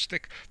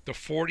characteristic, the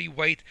 40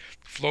 weight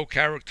flow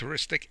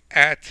characteristic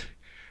at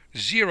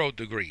 0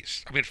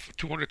 degrees.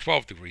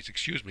 212 degrees,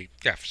 excuse me.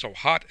 Yeah, so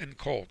hot and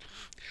cold.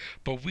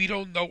 But we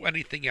don't know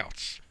anything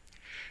else.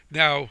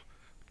 Now,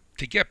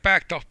 to get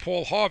back to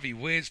Paul Harvey,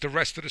 where's the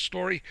rest of the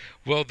story?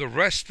 Well, the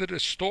rest of the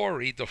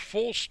story, the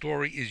full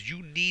story, is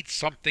you need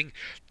something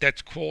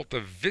that's called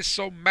the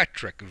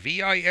visometric,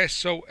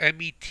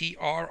 VISOMETRIC,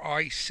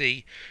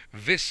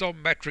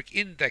 visometric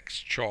index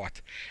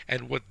chart.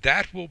 And what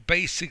that will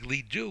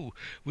basically do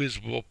is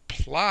will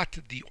plot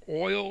the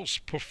oil's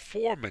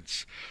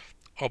performance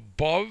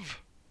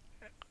above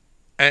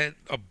the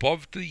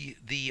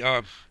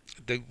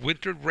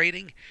winter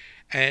rating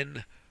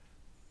and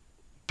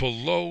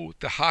below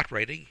the hot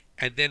rating,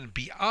 and then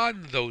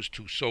beyond those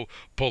two, so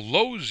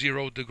below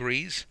 0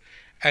 degrees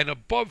and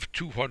above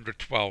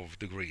 212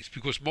 degrees,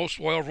 because most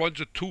oil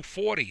runs at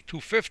 240,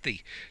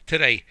 250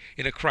 today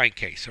in a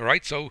crankcase. All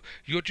right, so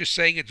you're just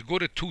saying it's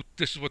good at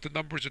this is what the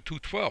number is at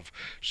 212.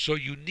 So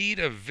you need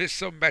a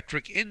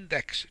visometric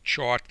index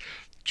chart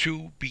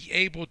to be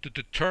able to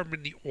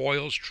determine the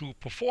oil's true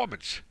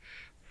performance.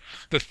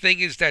 The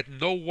thing is that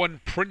no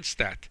one prints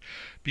that,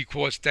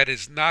 because that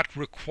is not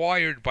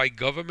required by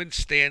government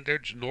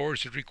standards, nor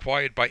is it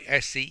required by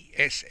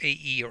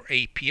SAE or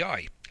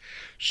API.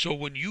 So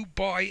when you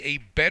buy a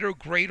better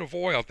grade of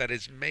oil that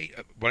is made,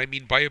 what I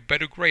mean by a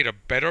better grade, a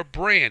better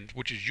brand,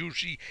 which is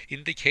usually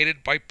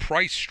indicated by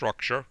price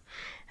structure,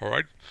 all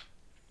right,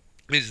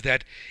 is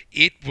that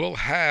it will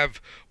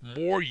have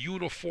more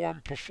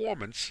uniform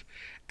performance,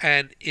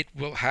 and it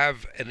will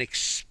have an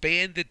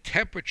expanded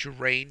temperature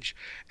range,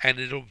 and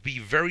it'll be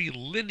very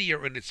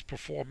linear in its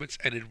performance,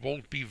 and it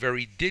won't be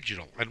very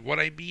digital. And what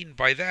I mean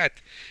by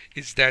that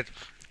is that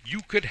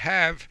you could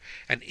have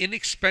an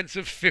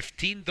inexpensive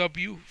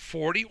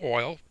 15W40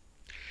 oil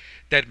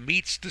that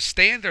meets the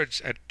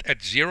standards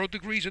at 0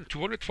 degrees and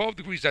 212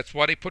 degrees. That's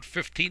why they put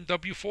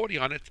 15W40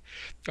 on it.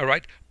 All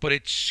right. But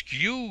it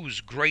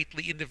skews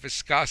greatly in the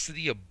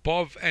viscosity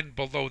above and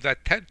below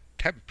that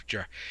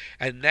temperature.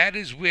 And that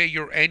is where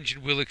your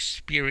engine will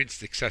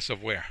experience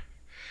excessive wear.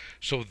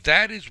 So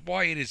that is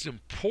why it is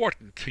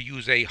important to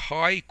use a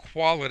high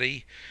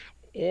quality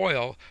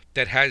oil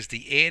that has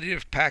the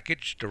additive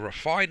package, the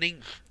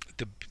refining,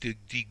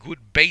 the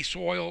good base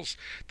oils,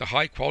 the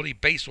high quality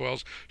base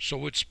oils,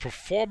 so its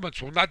performance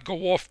will not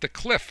go off the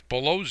cliff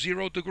below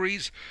 0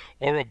 degrees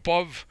or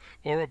above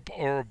or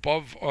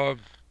above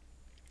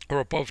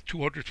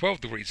 212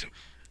 degrees.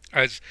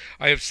 As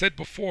I have said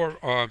before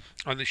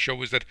on the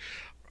show, is that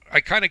I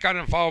kind of got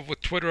involved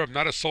with Twitter. I'm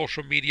not a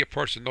social media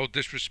person, no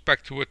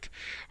disrespect to it.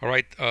 All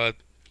right, to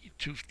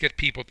get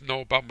people to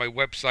know about my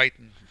website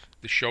and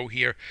the show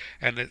here,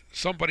 and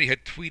somebody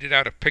had tweeted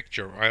out a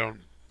picture. I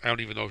don't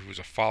even know if he was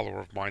a follower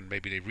of mine.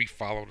 Maybe they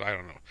refollowed. I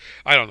don't know.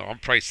 I don't know. I'm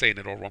probably saying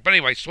it all wrong. But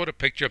anyway, I saw the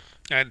picture,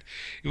 and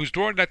it was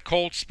during that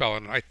cold spell,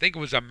 and I think it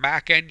was a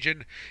Mack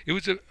engine. It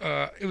was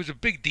a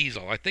big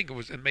diesel. I think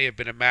it may have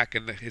been a Mack,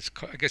 and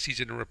I guess he's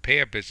in the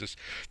repair business.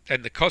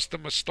 And the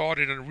customer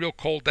started on a real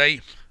cold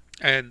day.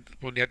 And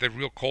when they had that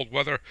real cold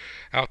weather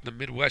out in the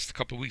Midwest a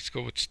couple of weeks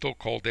ago, it's still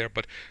cold there.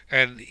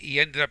 And he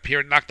ended up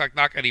hearing knock, knock,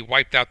 knock, and he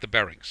wiped out the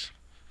bearings.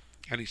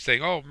 And he's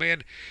saying, "Oh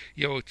man,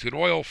 it's an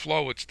oil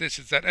flow. It's this,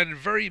 it's that," and it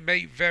very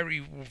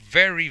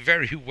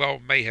well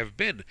may have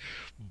been,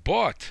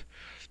 but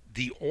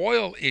the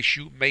oil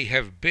issue may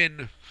have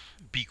been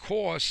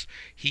because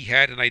he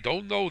had, and I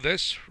don't know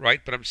this,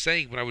 right? But I'm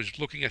saying when I was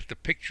looking at the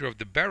picture of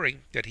the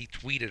bearing that he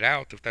tweeted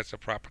out, if that's a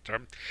proper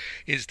term,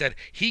 is that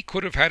he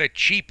could have had a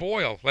cheap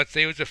oil. Let's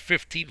say it was a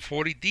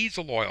 1540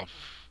 diesel oil,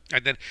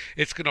 and then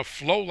it's going to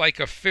flow like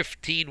a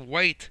 15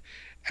 weight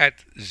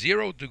at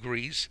 0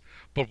 degrees.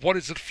 But what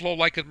does it flow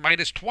like at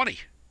minus 20?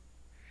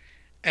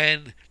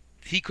 And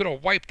he could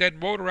have wiped that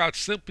motor out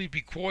simply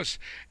because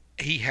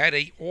he had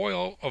a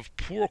oil of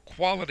poor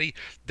quality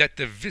that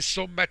the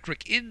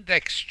visometric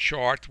index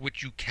chart,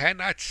 which you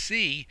cannot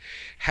see,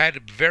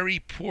 had very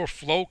poor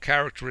flow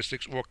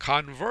characteristics. Or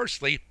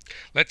conversely,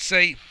 let's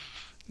say,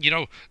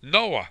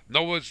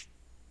 Noah's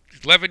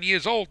 11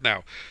 years old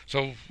now.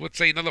 So let's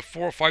say another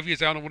 4 or 5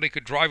 years, I don't know when they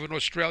could drive in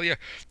Australia,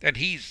 and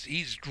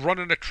he's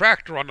running a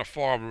tractor on the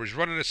farm, or he's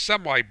running a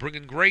semi,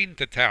 bringing grain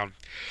to town.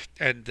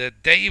 And his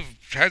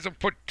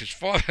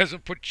father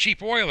hasn't put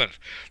cheap oil in it.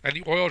 And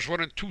the oil's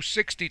running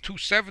 260,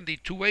 270,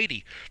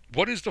 280.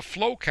 What is the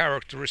flow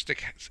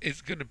characteristic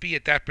is going to be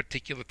at that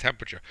particular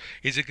temperature?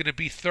 Is it going to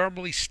be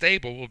thermally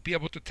stable? We'll be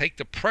able to take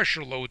the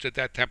pressure loads at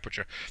that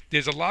temperature.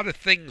 There's a lot of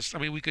things. I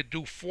mean, we could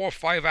do 4 or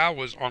 5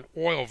 hours on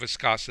oil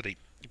viscosity.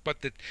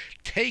 But the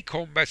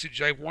take-home message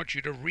I want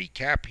you to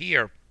recap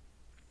here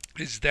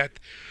is that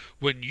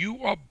when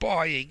you are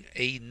buying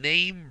a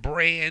name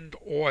brand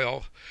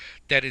oil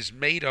that is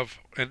made of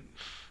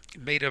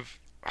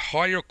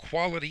higher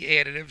quality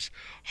additives,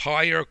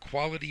 higher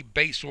quality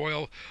base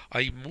oil,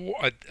 a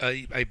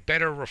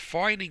better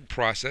refining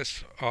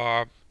process,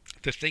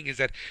 the thing is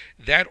that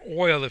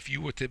oil, if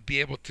you were to be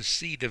able to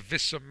see the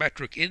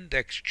visometric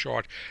index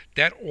chart,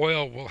 that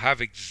oil will have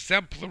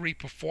exemplary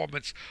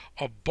performance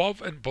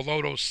above and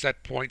below those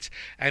set points,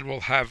 and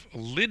will have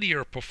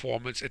linear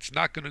performance. It's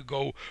not going to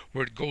go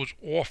where it goes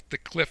off the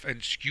cliff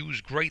and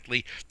skews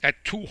greatly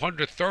at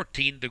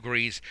 213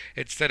 degrees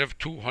instead of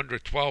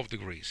 212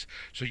 degrees.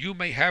 So you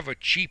may have a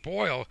cheap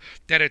oil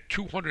that at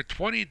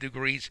 220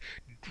 degrees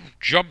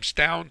jumps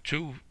down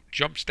to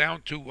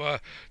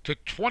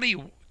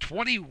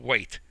 20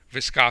 weight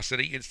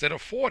viscosity instead of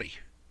 40.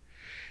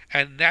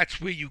 And that's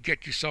where you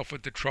get yourself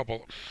into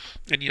trouble.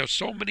 And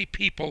so many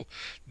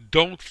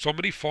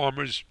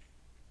farmers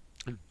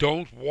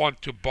don't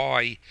want to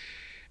buy,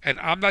 and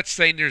I'm not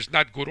saying there's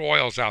not good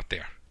oils out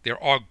there.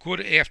 There are good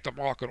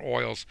aftermarket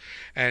oils,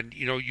 and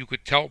you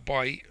could tell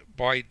by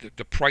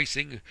the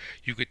pricing.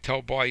 You could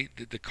tell by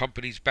the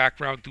company's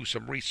background. Do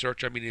some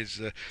research. I mean,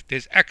 there's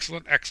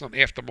excellent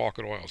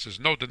aftermarket oils. There's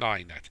no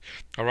denying that.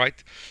 All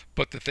right,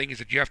 but the thing is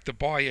that you have to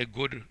buy a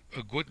good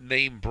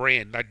name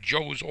brand, not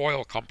Joe's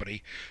Oil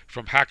Company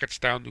from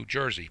Hackettstown, New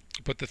Jersey.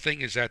 But the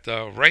thing is that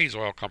Ray's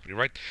Oil Company,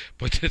 right?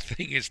 But the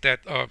thing is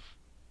that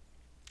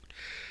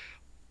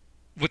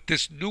with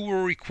this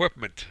newer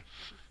equipment,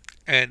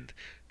 and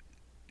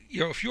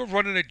if you're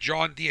running a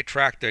John Deere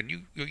tractor and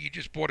you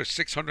just bought a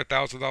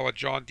 $600,000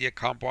 John Deere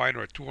combine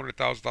or a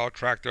 $200,000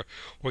 tractor,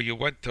 or you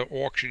went to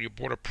auction, you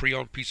bought a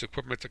pre-owned piece of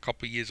equipment that's a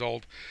couple of years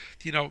old,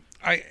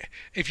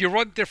 if you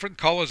run different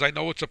colors, I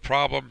know it's a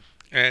problem,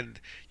 and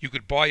you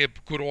could buy a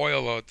good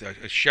oil, a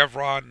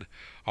Chevron,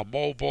 a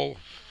Mobil,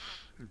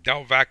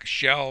 Delvac,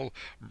 Shell,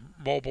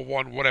 Mobil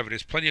 1, whatever.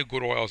 There's plenty of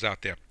good oils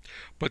out there.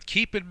 But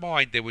keep in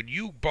mind that when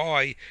you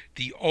buy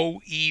the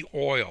OE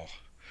oil,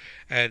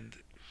 and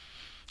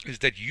is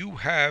that you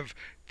have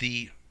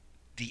the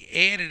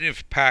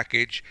additive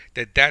package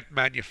that that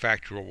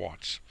manufacturer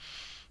wants.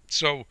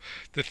 So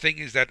the thing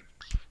is that,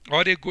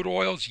 are there good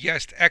oils?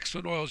 Yes.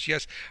 Excellent oils?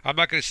 Yes. I'm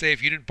not going to say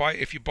if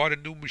you bought a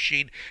new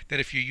machine, that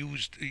if you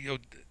used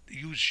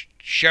use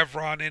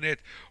Chevron in it,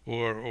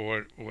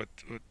 or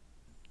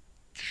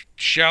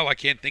Shell, I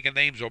can't think of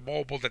names, or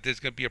Mobil, that there's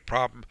going to be a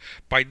problem.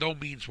 By no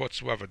means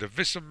whatsoever. The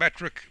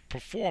viscometric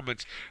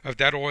performance of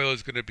that oil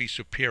is going to be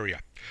superior,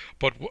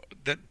 but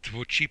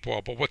to a cheap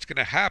oil. But what's going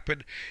to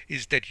happen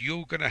is that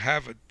you're going to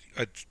have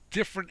a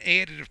different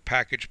additive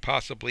package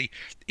possibly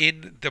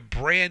in the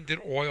branded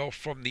oil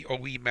from the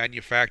OE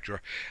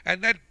manufacturer,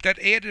 and that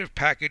additive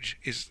package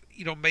is,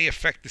 may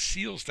affect the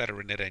seals that are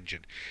in that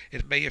engine.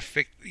 It may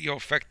affect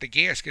the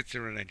gaskets that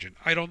are in an engine.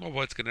 I don't know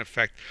what it's going to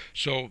affect.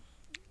 So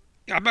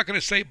I'm not going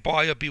to say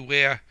buyer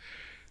beware.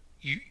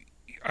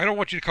 I don't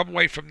want you to come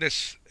away from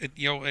this and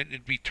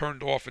be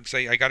turned off and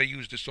say, I got to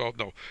use this oil.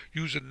 No,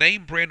 use a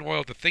name brand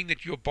oil. The thing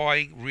that you're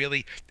buying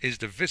really is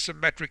the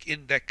viscometric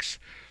index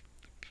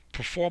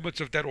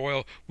performance of that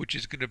oil, which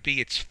is going to be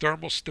its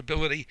thermal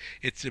stability,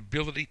 its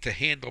ability to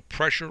handle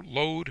pressure,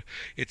 load,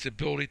 its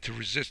ability to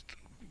resist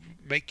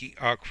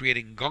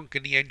creating gunk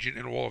in the engine,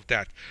 and all of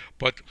that.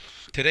 But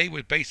today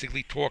we're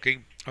basically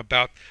talking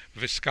about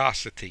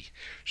viscosity.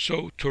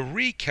 So to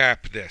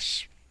recap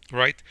this,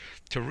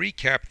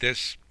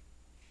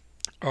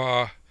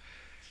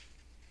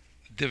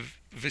 the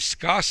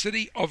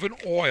viscosity of an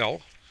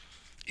oil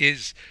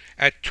is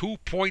at 2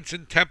 points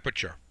in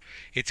temperature.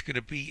 It's going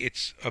to be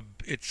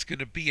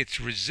its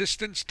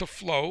resistance to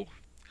flow.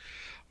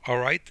 All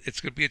right,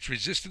 it's going to be its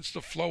resistance to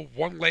flow,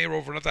 one layer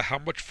over another. How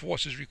much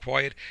force is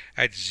required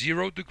at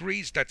 0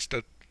 degrees? That's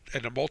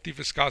and a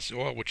multi-viscosity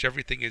oil, which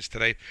everything is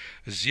today.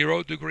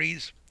 0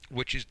 degrees,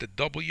 which is the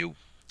W,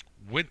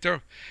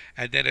 winter,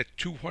 and then at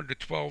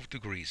 212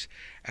 degrees.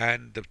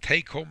 And the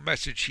take-home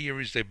message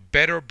here is a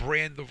better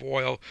brand of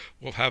oil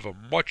will have a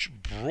much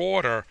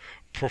broader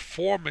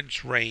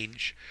performance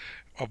range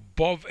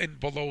above and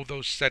below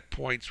those set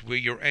points where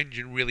your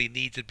engine really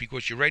needs it,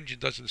 because your engine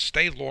doesn't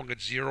stay long at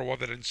 0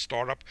 other than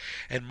startup,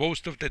 and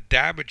most of the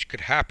damage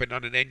could happen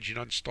on an engine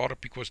on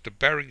startup because the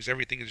bearings,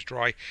 everything is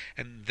dry,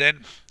 and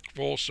then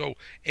also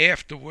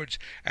afterwards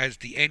as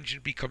the engine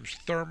becomes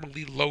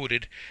thermally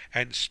loaded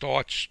and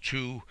starts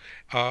to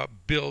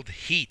build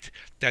heat,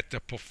 that the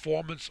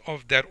performance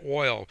of that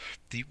oil,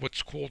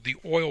 what's called the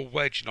oil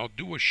wedge, and I'll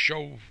do a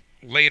show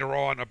later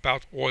on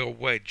about oil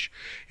wedge,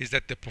 is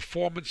that the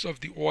performance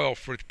of the oil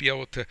for it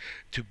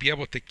to be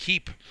able to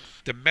keep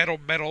the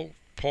metal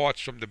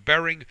parts from the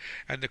bearing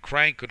and the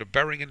crank, or the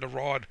bearing and the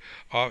rod,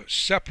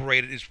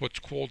 separated, is what's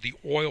called the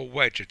oil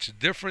wedge. It's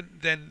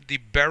different than the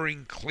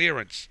bearing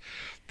clearance.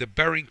 The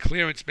bearing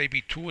clearance may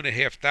be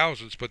 2.5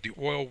 thousandths, but the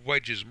oil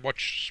wedge is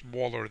much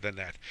smaller than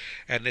that.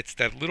 And it's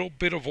that little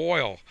bit of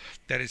oil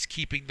that is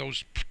keeping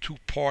those two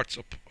parts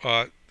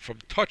from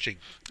touching.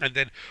 And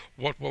then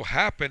what will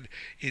happen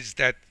is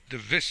that the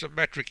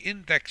viscometric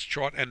index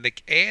chart and the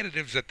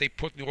additives that they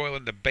put in the oil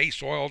and the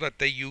base oil that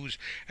they use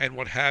and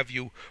what have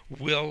you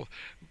will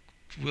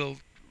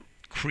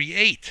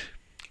create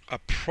a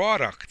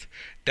product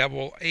that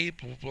will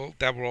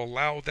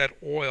allow that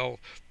oil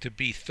to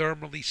be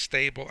thermally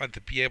stable and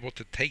to be able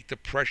to take the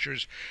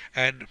pressures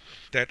and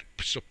that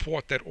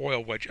support that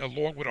oil wedge,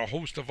 along with a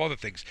host of other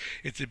things.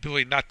 Its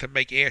ability not to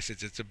make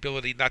acids, its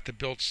ability not to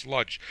build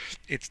sludge.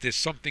 There's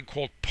something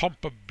called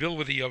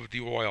pumpability of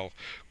the oil,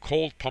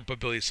 cold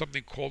pumpability,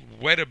 something called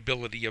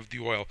wettability of the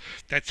oil.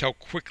 That's how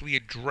quickly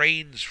it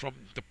drains from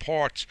the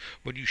parts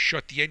when you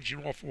shut the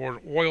engine off, or an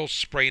oil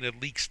spray and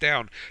it leaks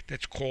down.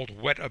 That's called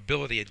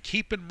wettability. And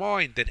keep in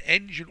mind that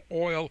engine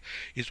oil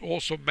is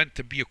also meant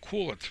to be a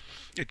coolant.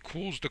 It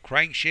cools the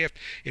crankshaft.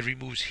 It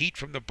removes heat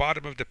from the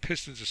bottom of the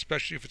pistons,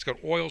 especially if it's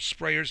got oil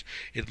sprayers.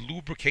 It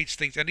lubricates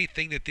things.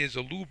 Anything that there's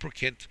a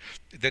lubricant,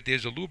 that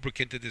there's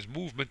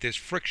movement, there's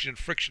friction.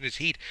 Friction is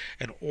heat,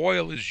 and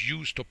oil is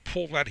used to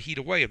pull that heat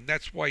away. And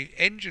that's why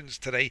engines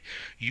today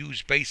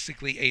use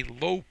basically a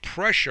low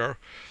pressure,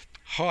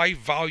 high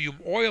volume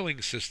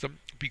oiling system,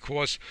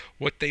 because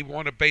what they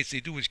want to basically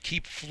do is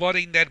keep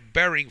flooding that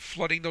bearing,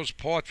 flooding those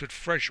parts with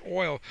fresh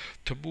oil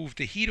to move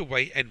the heat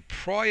away. And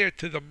prior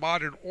to the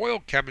modern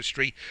oil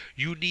chemistry,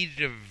 you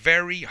needed a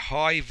very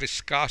high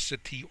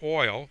viscosity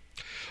oil,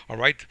 all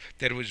right,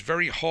 that it was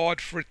very hard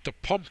for it to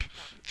pump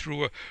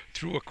through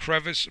a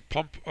crevice,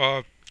 pump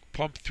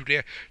through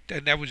there,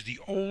 and that was the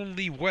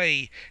only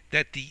way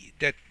that the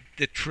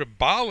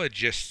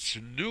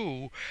tribologists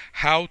knew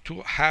how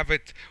to have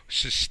it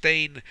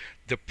sustain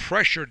the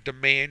pressure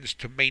demands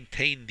to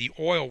maintain the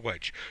oil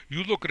wedge.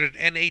 You look at an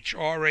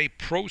NHRA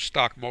Pro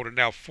Stock motor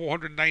now,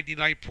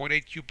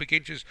 499.8 cubic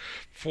inches,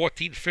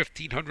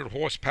 1500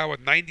 horsepower,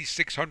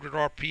 9600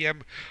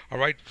 RPM, all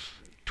right,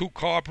 2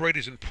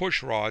 carburetors and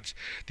push rods.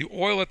 The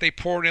oil that they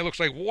pour in there looks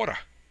like water.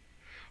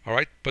 All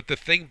right, but the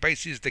thing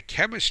basically is the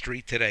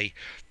chemistry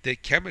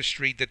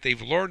that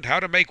they've learned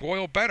how to make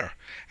oil better.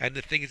 And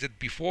the thing is that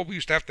before we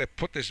used to have to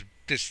put this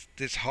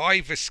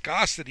high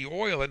viscosity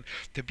oil in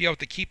to be able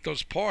to keep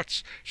those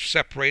parts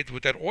separated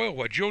with that oil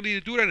wedge. You don't need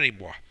to do that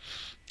anymore.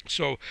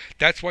 So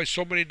that's why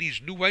so many of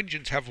these new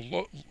engines have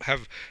low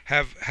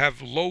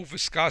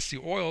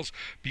viscosity oils,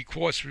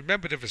 because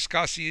remember, the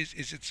viscosity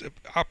is its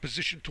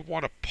opposition to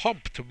want to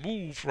pump to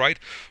move right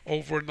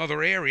over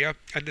another area.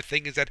 And the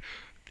thing is that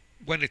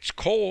when it's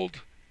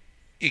cold,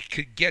 it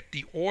could get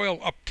the oil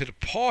up to the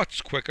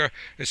parts quicker,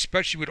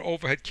 especially with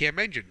overhead cam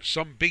engines.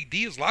 Some big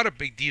diesels, a lot of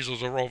big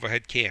diesels are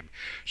overhead cam.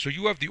 So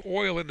you have the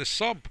oil in the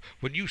sump.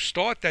 When you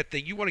start that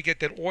thing, you want to get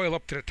that oil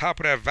up to the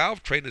top of that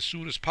valve train as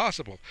soon as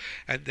possible.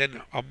 And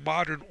then a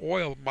modern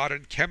oil,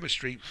 modern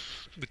chemistry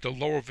with the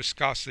lower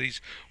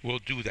viscosities will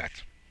do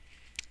that.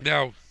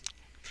 Now,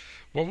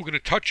 what we're going to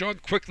touch on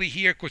quickly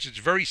here, because it's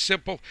very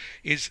simple,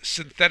 is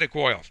synthetic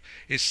oil.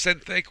 Is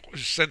synthetic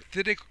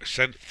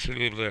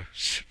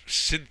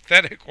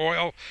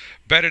oil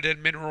better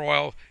than mineral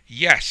oil?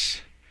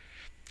 Yes.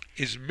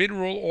 Is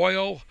mineral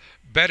oil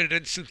better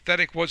than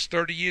synthetic was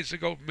 30 years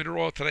ago?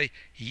 Mineral oil today?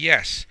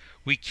 Yes.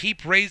 We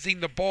keep raising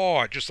the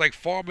bar, just like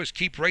farmers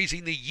keep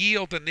raising the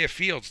yield in their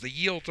fields. The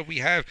yield that we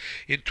have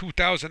in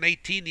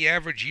 2018, the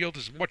average yield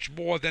is much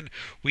more than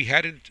we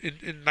had in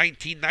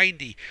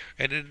 1990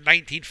 and in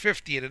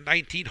 1950 and in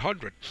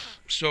 1900.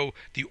 So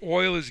the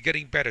oil is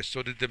getting better.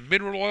 So did the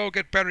mineral oil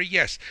get better?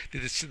 Yes.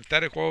 Did the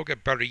synthetic oil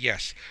get better?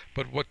 Yes.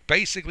 But what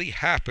basically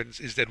happens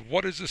is that,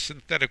 what is a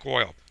synthetic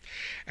oil?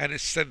 And a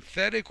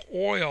synthetic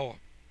oil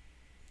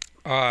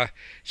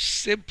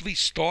simply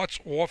starts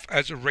off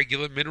as a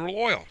regular mineral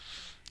oil.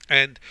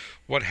 And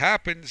what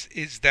happens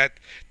is that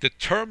the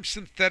term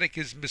synthetic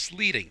is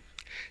misleading,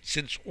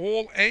 since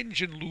all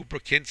engine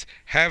lubricants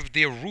have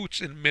their roots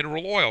in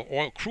mineral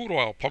oil, crude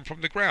oil pumped from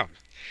the ground.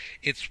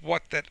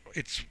 What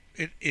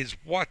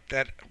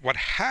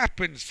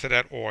happens to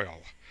that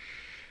oil,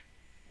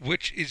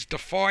 which is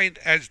defined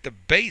as the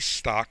base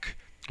stock.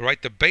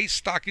 Right, the base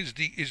stock is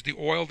the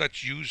oil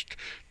that's used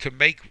to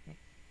make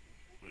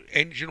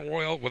engine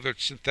oil, whether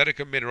it's synthetic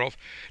or mineral,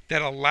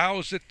 that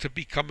allows it to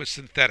become a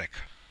synthetic.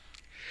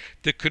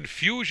 The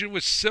confusion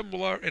was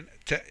similar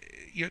to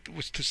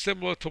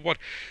what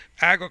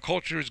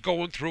agriculture is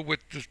going through with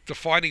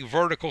defining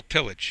vertical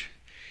tillage.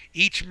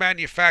 Each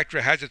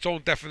manufacturer has its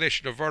own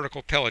definition of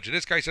vertical tillage. And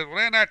this guy says, well,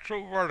 they're not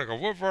true vertical.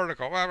 We're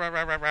vertical.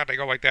 They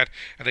go like that,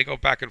 and they go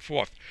back and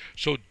forth.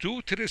 So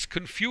due to this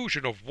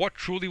confusion of what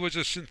truly was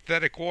a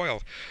synthetic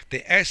oil,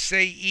 the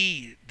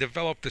SAE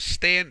developed a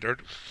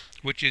standard,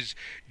 which is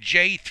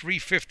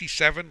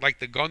J357, like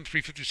the gun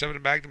 357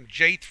 Magnum,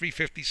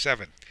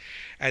 J357.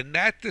 And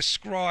that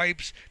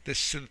describes the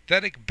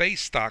synthetic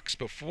base stocks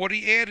before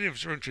the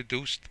additives are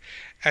introduced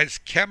as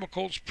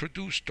chemicals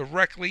produced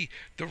directly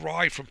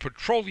derived from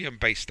petroleum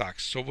base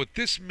stocks. So what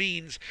this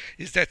means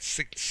is that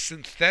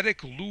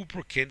synthetic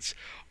lubricants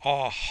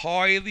are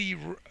highly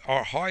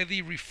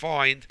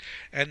refined,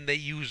 and they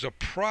use a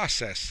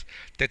process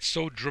that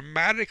so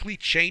dramatically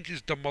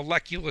changes the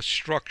molecular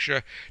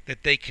structure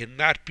that they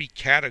cannot be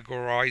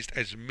categorized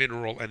as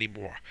mineral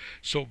anymore.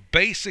 So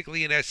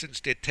basically, in essence,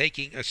 they're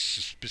taking a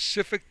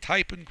specific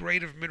type and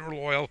grade of mineral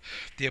oil,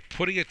 they're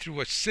putting it through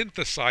a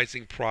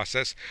synthesizing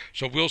process,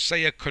 so we'll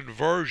say a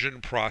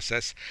conversion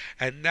process,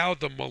 and now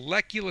the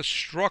molecular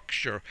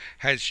structure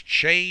has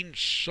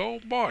changed so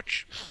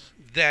much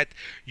that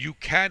you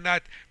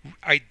cannot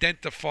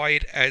identify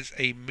it as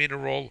a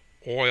mineral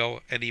oil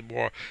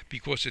anymore,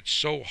 because it's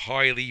so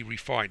highly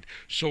refined.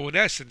 So in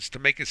essence, to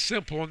make a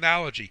simple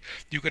analogy,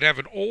 you could have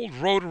an old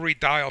rotary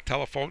dial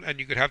telephone and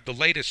you could have the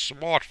latest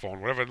smartphone,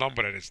 whatever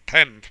number that is,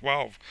 10,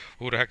 12,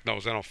 who the heck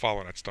knows, I don't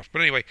follow that stuff.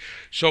 But anyway,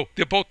 so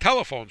they're both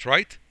telephones,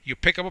 right? You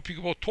pick them up, you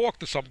can go talk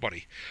to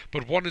somebody.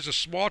 But one is a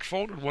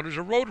smartphone and one is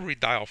a rotary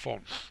dial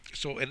phone.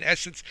 So in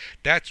essence,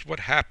 that's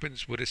what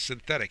happens with a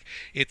synthetic.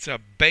 It's a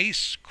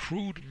base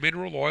crude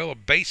mineral oil, a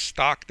base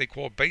stock, they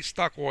call it base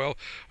stock oil,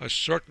 a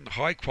certain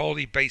high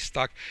quality base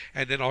stock,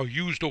 and then I'll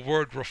use the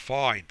word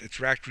refined.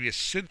 It's actually a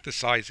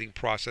synthesizing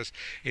process.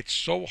 It's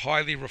so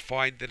highly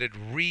refined that it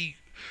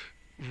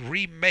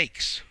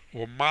remakes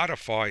or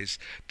modifies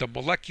the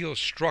molecular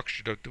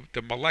structure,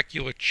 the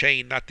molecular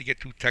chain, not to get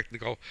too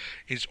technical,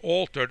 is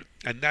altered,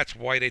 and that's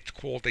why it's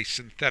called a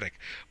synthetic.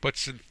 But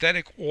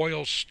synthetic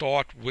oils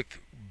start with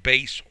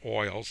base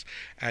oils,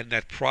 and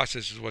that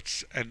process is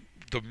and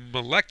the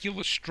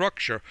molecular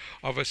structure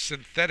of a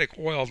synthetic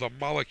oil, the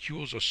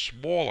molecules are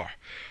smaller.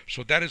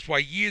 So that is why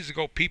years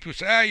ago people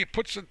say, you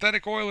put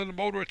synthetic oil in the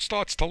motor, it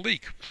starts to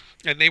leak.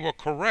 And they were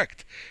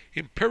correct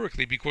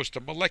empirically, because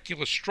the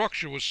molecular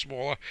structure was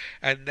smaller,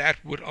 and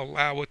that would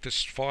allow it to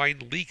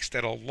find leaks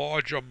that a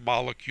larger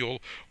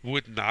molecule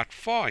would not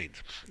find.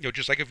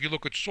 Just like if you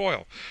look at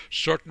soil,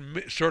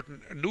 certain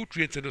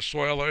nutrients in the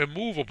soil are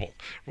immovable,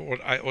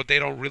 or they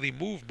don't really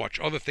move much.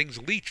 Other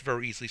things leach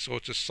very easily, so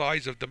it's the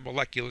size of the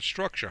molecular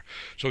structure.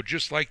 So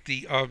just like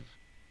the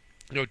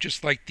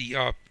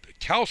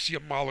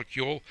calcium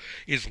molecule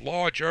is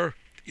larger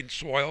in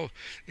soil,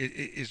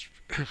 is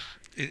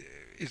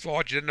is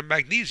larger than the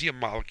magnesium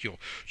molecule.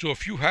 So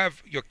if you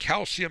have your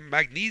calcium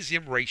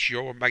magnesium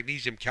ratio or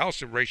magnesium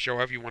calcium ratio,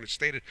 however you want to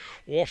state it,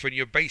 off in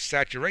your base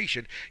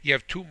saturation, you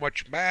have too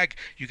much mag.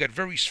 You got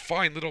very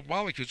fine little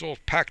molecules all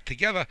packed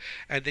together,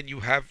 and then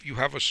you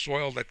have a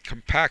soil that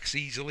compacts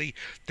easily,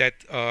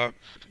 that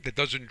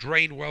doesn't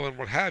drain well, and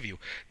what have you.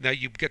 Now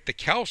you get the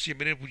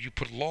calcium in it when you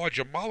put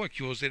larger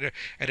molecules in it,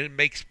 and it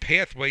makes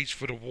pathways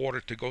for the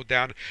water to go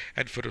down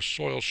and for the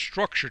soil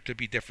structure to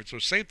be different. So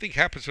same thing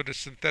happens with a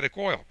synthetic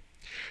oil.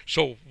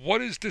 So what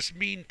does this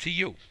mean to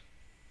you?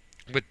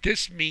 What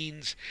this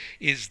means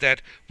is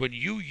that when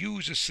you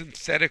use a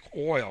synthetic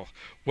oil,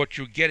 what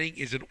you're getting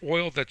is an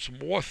oil that's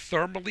more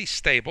thermally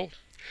stable.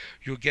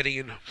 You're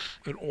getting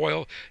an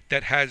oil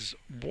that has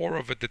more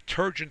of a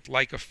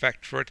detergent-like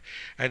effect for it,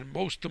 and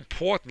most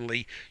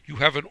importantly, you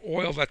have an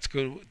oil that's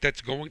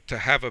going to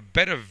have a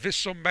better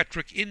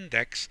viscometric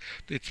index.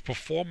 Its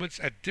performance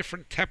at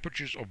different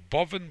temperatures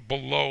above and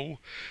below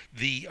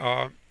the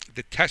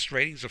test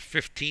ratings of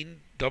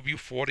 15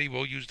 W40,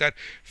 we'll use that.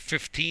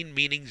 15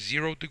 meaning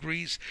 0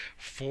 degrees,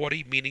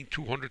 40 meaning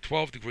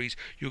 212 degrees.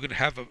 You're going to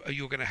have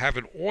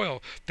an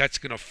oil that's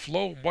going to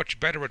flow much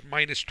better at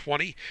minus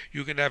 20.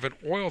 You're going to have an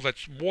oil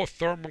that's more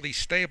thermally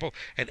stable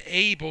and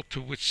able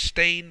to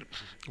withstand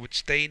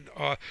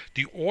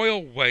the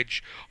oil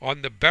wedge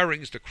on the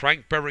bearings, the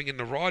crank bearing and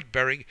the rod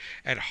bearing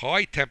at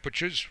high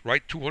temperatures,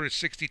 right?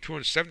 260,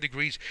 270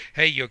 degrees.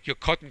 Hey, you're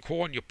cutting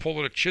corn, you're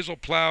pulling a chisel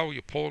plow,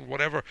 you're pulling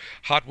whatever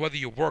hot weather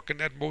you're working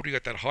that motor, you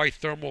got that high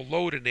thermal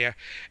load in there.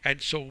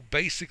 And so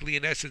basically,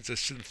 in essence, a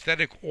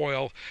synthetic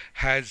oil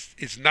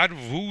is not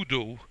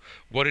voodoo.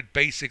 What it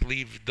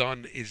basically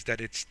done is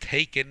that it's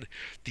taken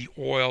the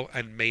oil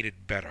and made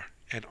it better.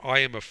 And I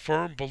am a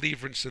firm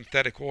believer in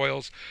synthetic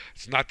oils.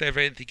 It's not to have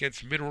anything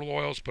against mineral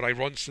oils, but I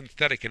run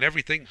synthetic in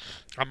everything.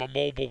 I'm a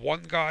Mobile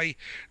One guy.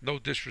 No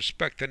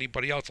disrespect to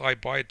anybody else. I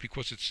buy it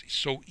because it's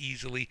so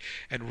easily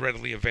and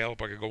readily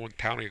available. I can go in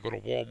town, I can go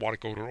to Walmart, I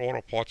can go to an auto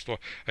parts store,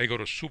 I can go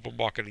to a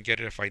supermarket and get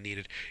it if I need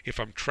it. If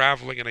I'm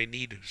traveling and I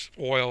need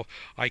oil,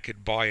 I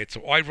could buy it.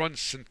 So I run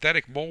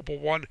synthetic Mobile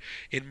One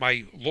in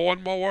my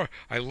lawnmower.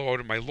 I run it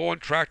in my lawn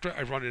tractor.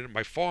 I run it in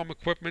my farm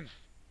equipment.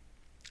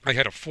 I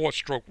had a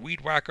 4-stroke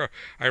weed whacker.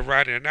 I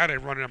ran it in that. I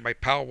run it in my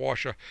power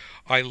washer.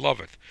 I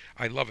love it.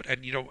 I love it.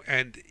 And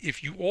and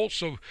if you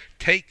also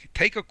take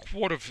a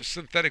quart of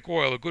synthetic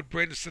oil, a good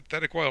brand of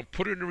synthetic oil, and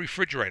put it in the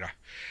refrigerator,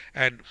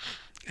 and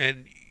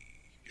and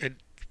and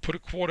put a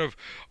quart of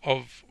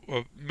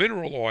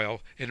mineral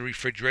oil in the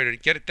refrigerator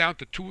and get it down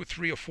to 2 or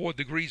 3 or 4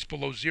 degrees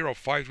below zero,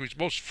 5 degrees.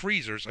 Most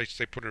freezers, I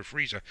say put in a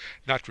freezer,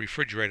 not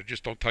refrigerator.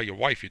 Just don't tell your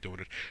wife you're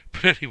doing it.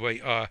 But anyway,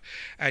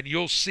 and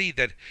you'll see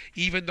that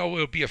even though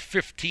it'll be a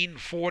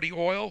 1540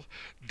 oil,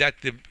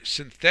 that the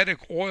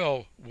synthetic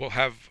oil will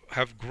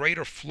have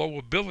greater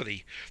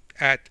flowability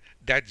at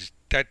that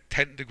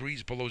 10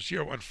 degrees below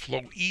zero, and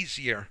flow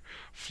easier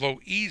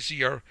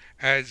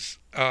as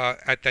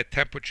at that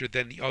temperature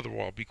than the other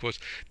oil, because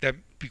that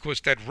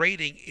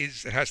rating it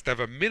has to have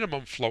a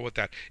minimum flow at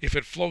that. If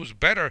it flows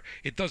better,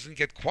 it doesn't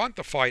get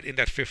quantified in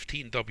that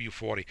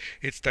 15W40.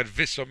 It's that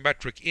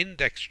viscometric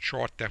index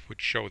chart that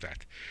would show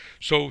that.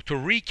 So to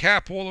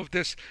recap all of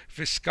this,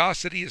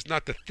 viscosity is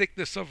not the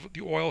thickness of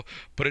the oil,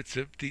 but it's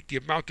the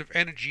amount of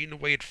energy in the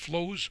way it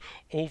flows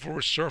over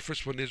a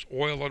surface when there's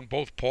oil on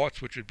both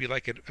parts, which would be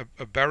like a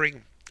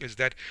bearing. Is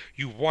that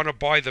you want to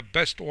buy the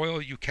best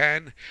oil you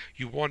can.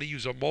 You want to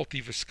use a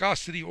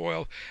multi-viscosity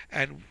oil,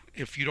 and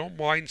if you don't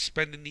mind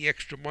spending the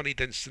extra money,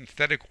 then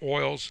synthetic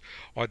oils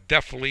are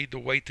definitely the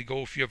way to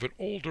go. If you have an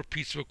older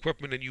piece of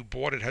equipment and you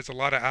bought it, has a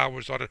lot of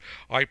hours on it,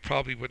 I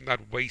probably would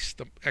not waste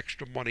the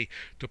extra money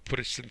to put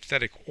a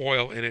synthetic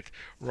oil in it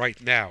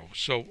right now.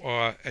 So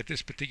at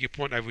this particular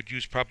point, I would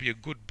use probably a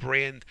good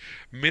brand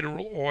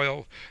mineral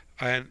oil,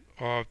 and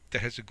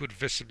that has a good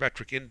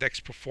viscometric index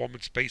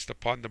performance based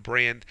upon the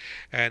brand,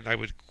 and I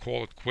would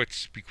call it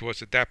quits,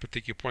 because at that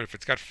particular point, if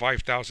it's got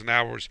 5,000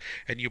 hours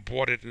and you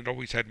bought it and it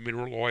always had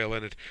mineral oil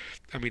in it,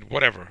 I mean,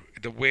 whatever,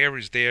 the wear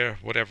is there,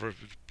 whatever.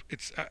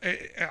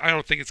 I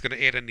don't think it's going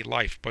to add any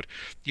life. But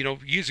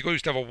years ago, I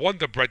used to have a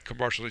Wonder Bread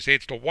commercial. They say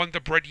it's the Wonder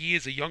Bread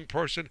years, a young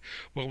person.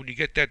 Well, when you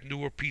get that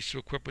newer piece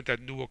of equipment,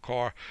 that newer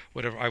car,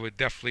 whatever, I would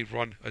definitely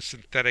run a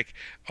synthetic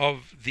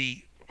of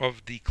the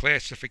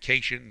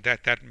classification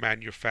that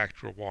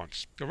manufacturer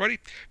wants. Alrighty?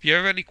 If you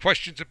have any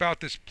questions about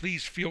this,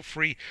 please feel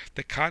free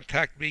to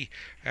contact me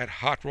at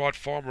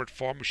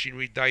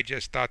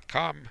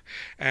hotrodfarmer@farmmachinerydigest.com.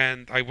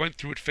 And I went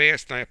through it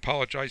fast, and I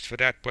apologize for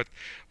that, but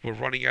we're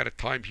running out of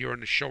time here on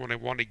the show, and I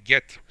want to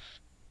get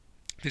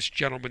this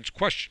gentleman's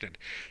question.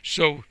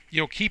 So,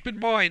 keep in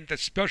mind that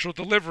special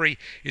delivery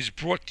is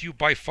brought to you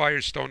by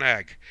Firestone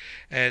Ag.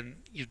 And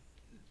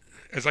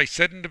as I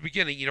said in the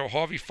beginning,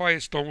 Harvey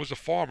Firestone was a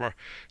farmer,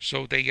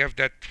 so they have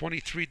that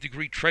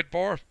 23-degree tread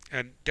bar,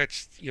 and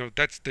that's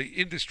the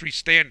industry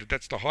standard.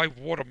 That's the high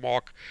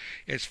watermark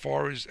as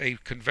far as a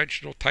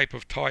conventional type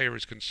of tire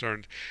is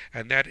concerned,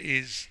 and that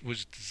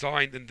was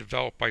designed and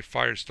developed by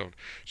Firestone.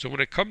 So when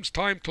it comes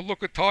time to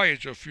look at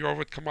tires, or if you're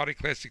over at Commodity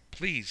Classic,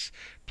 please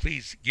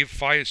please give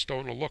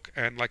Firestone a look.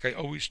 And like I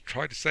always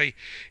try to say,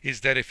 is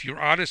that if you're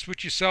honest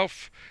with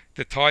yourself,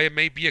 the tire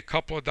may be a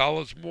couple of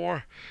dollars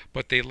more,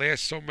 but they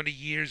last so many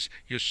years,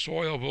 your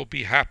soil will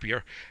be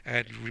happier.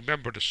 And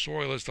remember, the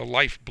soil is the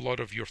lifeblood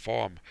of your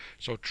farm,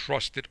 so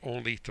trust it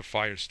only to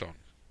Firestone.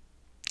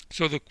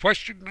 So the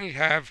question I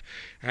have,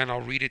 and I'll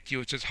read it to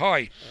you, it says,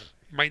 "Hi,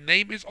 my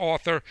name is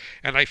Arthur,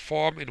 and I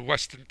farm in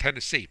Western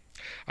Tennessee.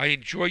 I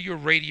enjoy your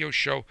radio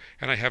show,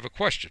 and I have a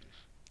question.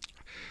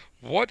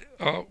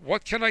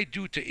 What can I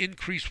do to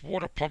increase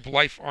water pump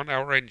life on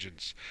our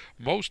engines?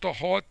 Most are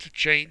hard to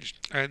change,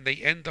 and they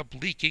end up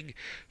leaking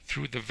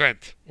through the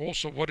vent.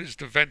 Also, what is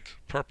the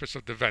purpose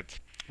of the vent?"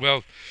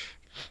 Well,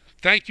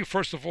 thank you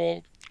first of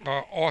all,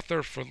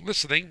 Arthur, for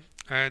listening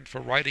and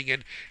for writing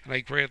in, and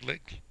I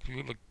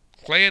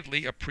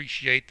gladly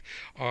appreciate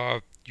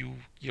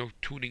you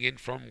tuning in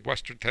from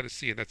Western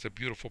Tennessee, and that's a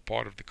beautiful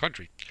part of the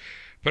country.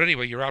 But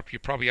anyway, you're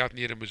probably out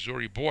near the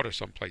Missouri border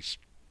someplace.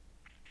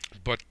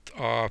 But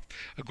a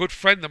good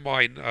friend of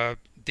mine,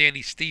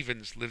 Danny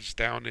Stevens, lives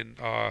down in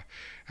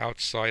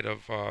outside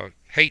of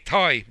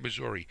Hayti,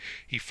 Missouri.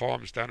 He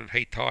farms down in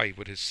Hayti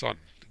with his son.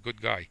 Good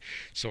guy.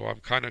 So I'm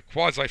kind of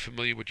quasi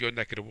familiar with your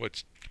neck of the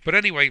woods. But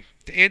anyway,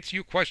 to answer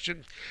your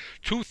question,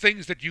 two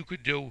things that you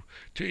could do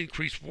to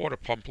increase water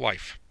pump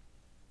life.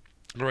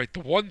 All right,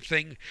 the one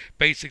thing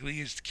basically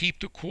is to keep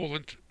the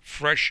coolant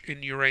fresh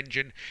in your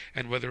engine,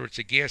 and whether it's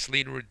a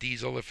gasoline or a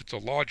diesel, if it's a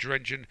larger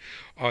engine,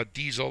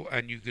 diesel,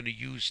 and you're going to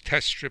use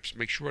test strips,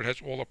 make sure it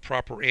has all the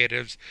proper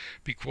additives,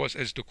 because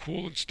as the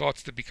coolant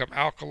starts to become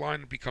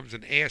alkaline, it becomes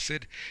an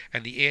acid,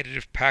 and the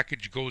additive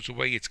package goes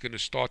away, it's going to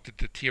start to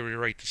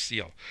deteriorate the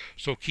seal.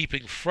 So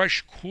keeping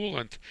fresh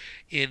coolant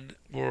and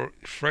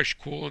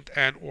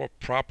or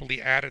properly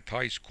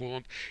additized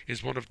coolant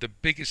is one of the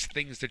biggest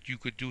things that you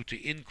could do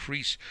to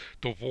increase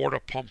the water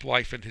pump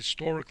life. And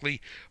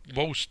historically,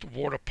 most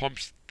water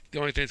pumps, the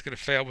only thing that's going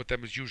to fail with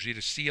them is usually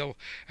the seal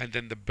and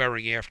then the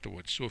bearing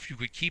afterwards. So if you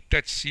could keep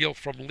that seal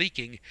from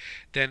leaking,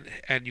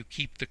 and you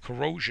keep the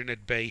corrosion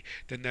at bay,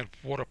 then that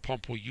water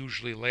pump will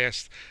usually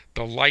last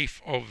the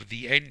life of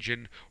the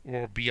engine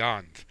or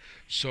beyond.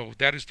 So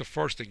that is the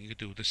first thing you could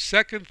do. The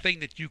second thing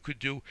that you could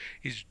do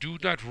is do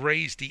not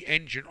raise the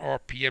engine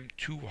RPM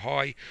too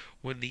high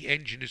when the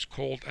engine is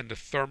cold and the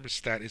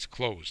thermostat is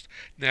closed.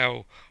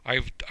 Now, I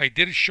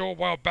did a show a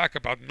while back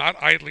about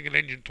not idling an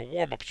engine to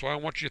warm up, so I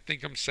don't want you to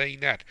think I'm saying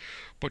that.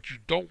 But you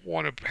don't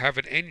want to have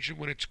an engine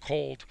when it's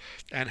cold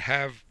and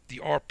have the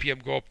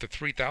RPM go up to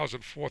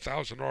 3,000,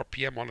 4,000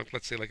 RPM on it,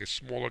 let's say like a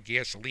smaller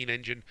gasoline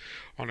engine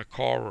on a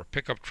car or a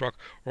pickup truck,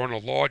 or on a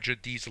larger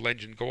diesel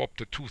engine go up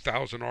to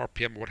 2,000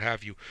 RPM, what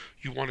have you.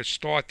 You want to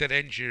start that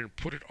engine and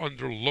put it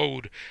under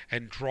load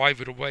and drive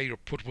it away, or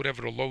put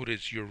whatever the load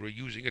is. You're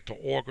using it to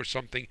auger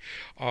something,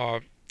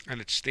 and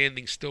it's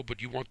standing still,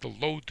 but you want the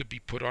load to be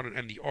put on it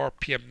and the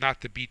RPM not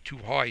to be too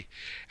high.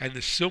 And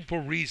the simple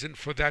reason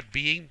for that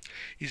being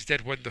is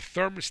that when the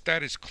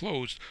thermostat is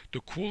closed, the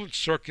coolant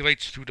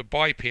circulates through the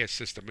bypass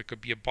system. It could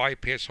be a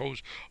bypass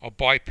hose or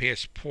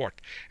bypass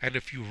port. And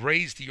if you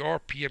raise the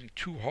RPM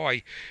too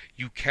high,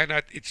 you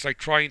cannot, it's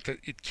like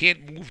it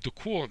can't move the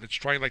coolant. It's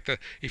trying like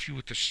if you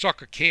were to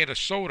suck a can of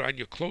soda and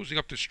you're closing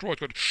up the straw,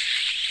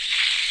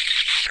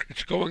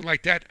 it's going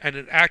like that, and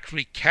it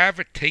actually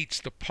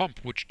cavitates the pump,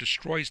 which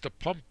destroys the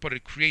pump, but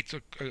it creates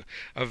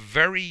a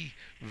very,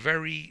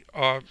 very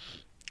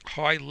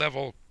high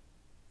level,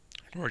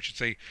 or I should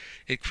say,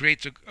 it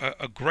creates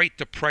a great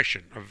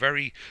depression,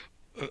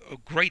 a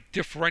great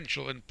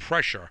differential in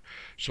pressure.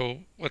 So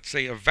let's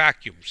say a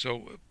vacuum.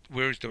 So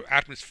whereas the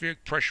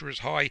atmospheric pressure is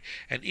high,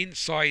 and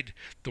inside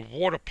the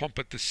water pump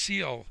at the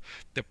seal,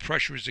 the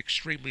pressure is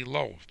extremely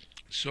low.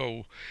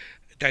 So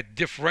that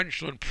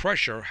differential in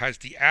pressure has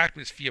the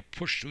atmosphere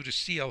pushed through the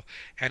seal,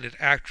 and it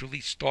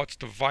actually starts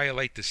to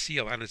violate the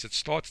seal. And as it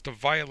starts to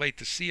violate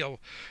the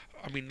seal,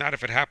 I mean, not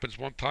if it happens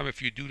one time,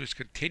 if you do this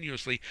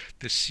continuously,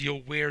 the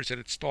seal wears and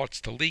it starts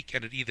to leak,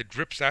 and it either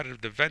drips out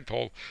of the vent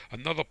hole.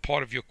 Another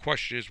part of your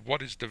question is,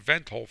 what is the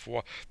vent hole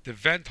for? The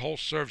vent hole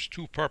serves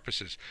two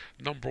purposes.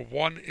 Number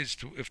one is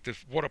to, if the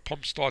water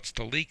pump starts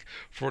to leak,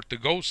 for it to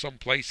go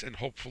someplace and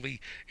hopefully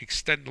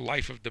extend the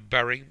life of the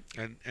bearing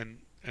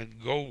and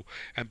go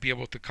and be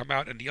able to come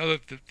out. And the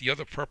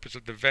other purpose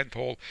of the vent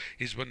hole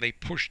is when they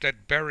push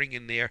that bearing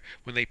in there,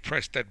 when they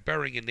press that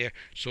bearing in there,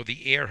 so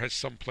the air has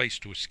some place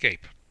to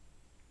escape.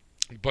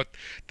 But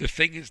the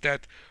thing is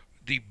that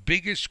the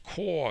biggest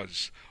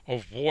cause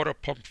of water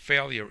pump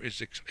failure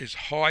is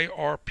high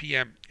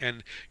RPM,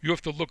 and you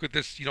have to look at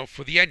this,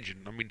 for the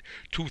engine. I mean,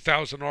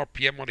 2,000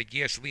 RPM on a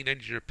gasoline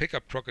engine or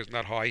pickup truck is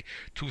not high.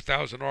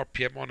 2,000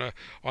 RPM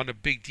on a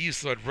big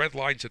diesel at red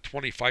lines at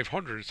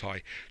 2,500 is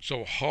high.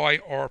 So high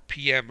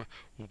RPM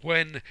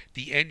when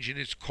the engine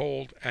is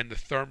cold and the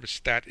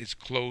thermostat is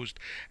closed,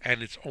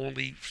 and it's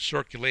only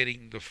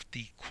circulating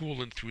the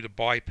coolant through the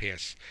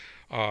bypass.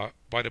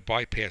 By the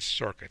bypass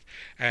circuit.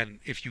 And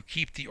if you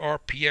keep the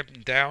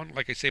RPM down,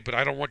 like I say, but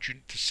I don't want urge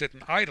you to sit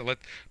and idle it,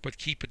 but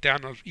keep it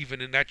down.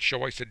 Even in that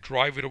show, I said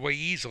drive it away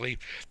easily,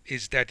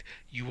 is that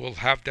you will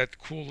have that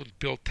coolant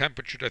build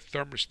temperature, the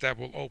thermostat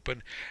will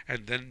open,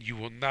 and then you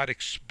will not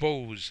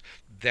expose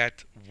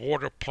that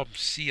water pump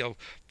seal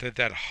to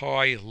that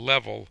high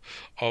level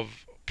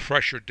of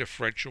pressure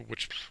differential,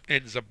 which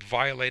ends up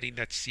violating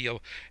that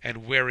seal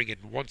and wearing it.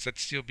 And once that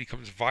seal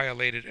becomes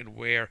violated and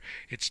wear,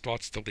 it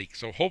starts to leak.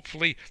 So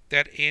hopefully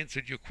that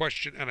answered your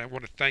question, and I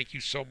want to thank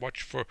you so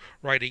much for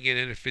writing in.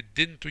 And if it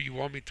didn't, or you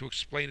want me to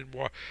explain it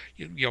more,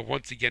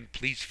 once again,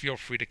 please feel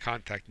free to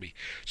contact me.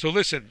 So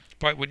listen,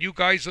 but when you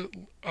guys,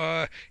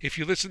 if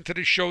you listen to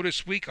the show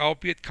this week, I'll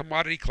be at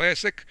Commodity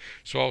Classic,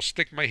 so I'll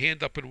stick my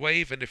hand up and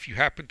wave. And if you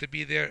happen to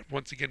be there,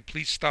 once again,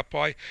 please stop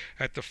by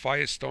at the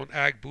Firestone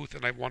Ag booth.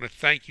 And I want to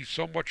thank you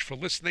so much for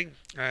listening,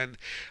 and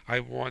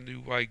I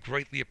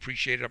greatly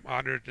appreciate it. I'm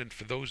honored, and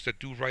for those that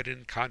do write in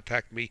and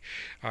contact me,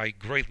 I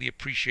greatly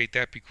appreciate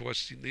that,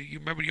 because you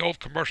remember the old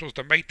commercials,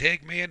 the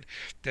Maytag man,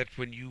 that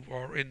when you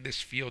are in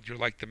this field, you're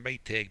like the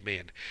Maytag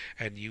man,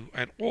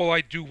 and all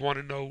I do want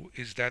to know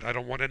is that I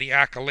don't want any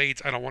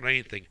accolades, I don't want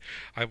anything.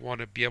 I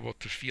want to be able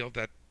to feel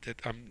that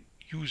I'm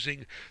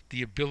using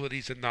the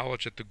abilities and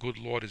knowledge that the good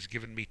Lord has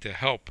given me to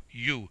help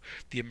you,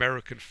 the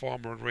American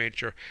farmer and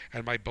rancher,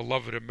 and my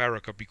beloved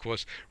America.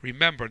 Because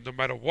remember, no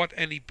matter what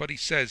anybody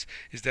says,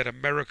 is that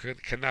America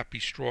cannot be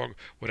strong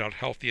without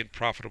healthy and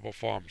profitable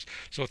farms.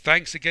 So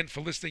thanks again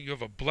for listening. You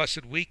have a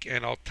blessed week,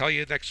 and I'll tell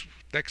you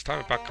next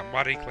time about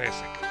Commodity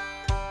Classic.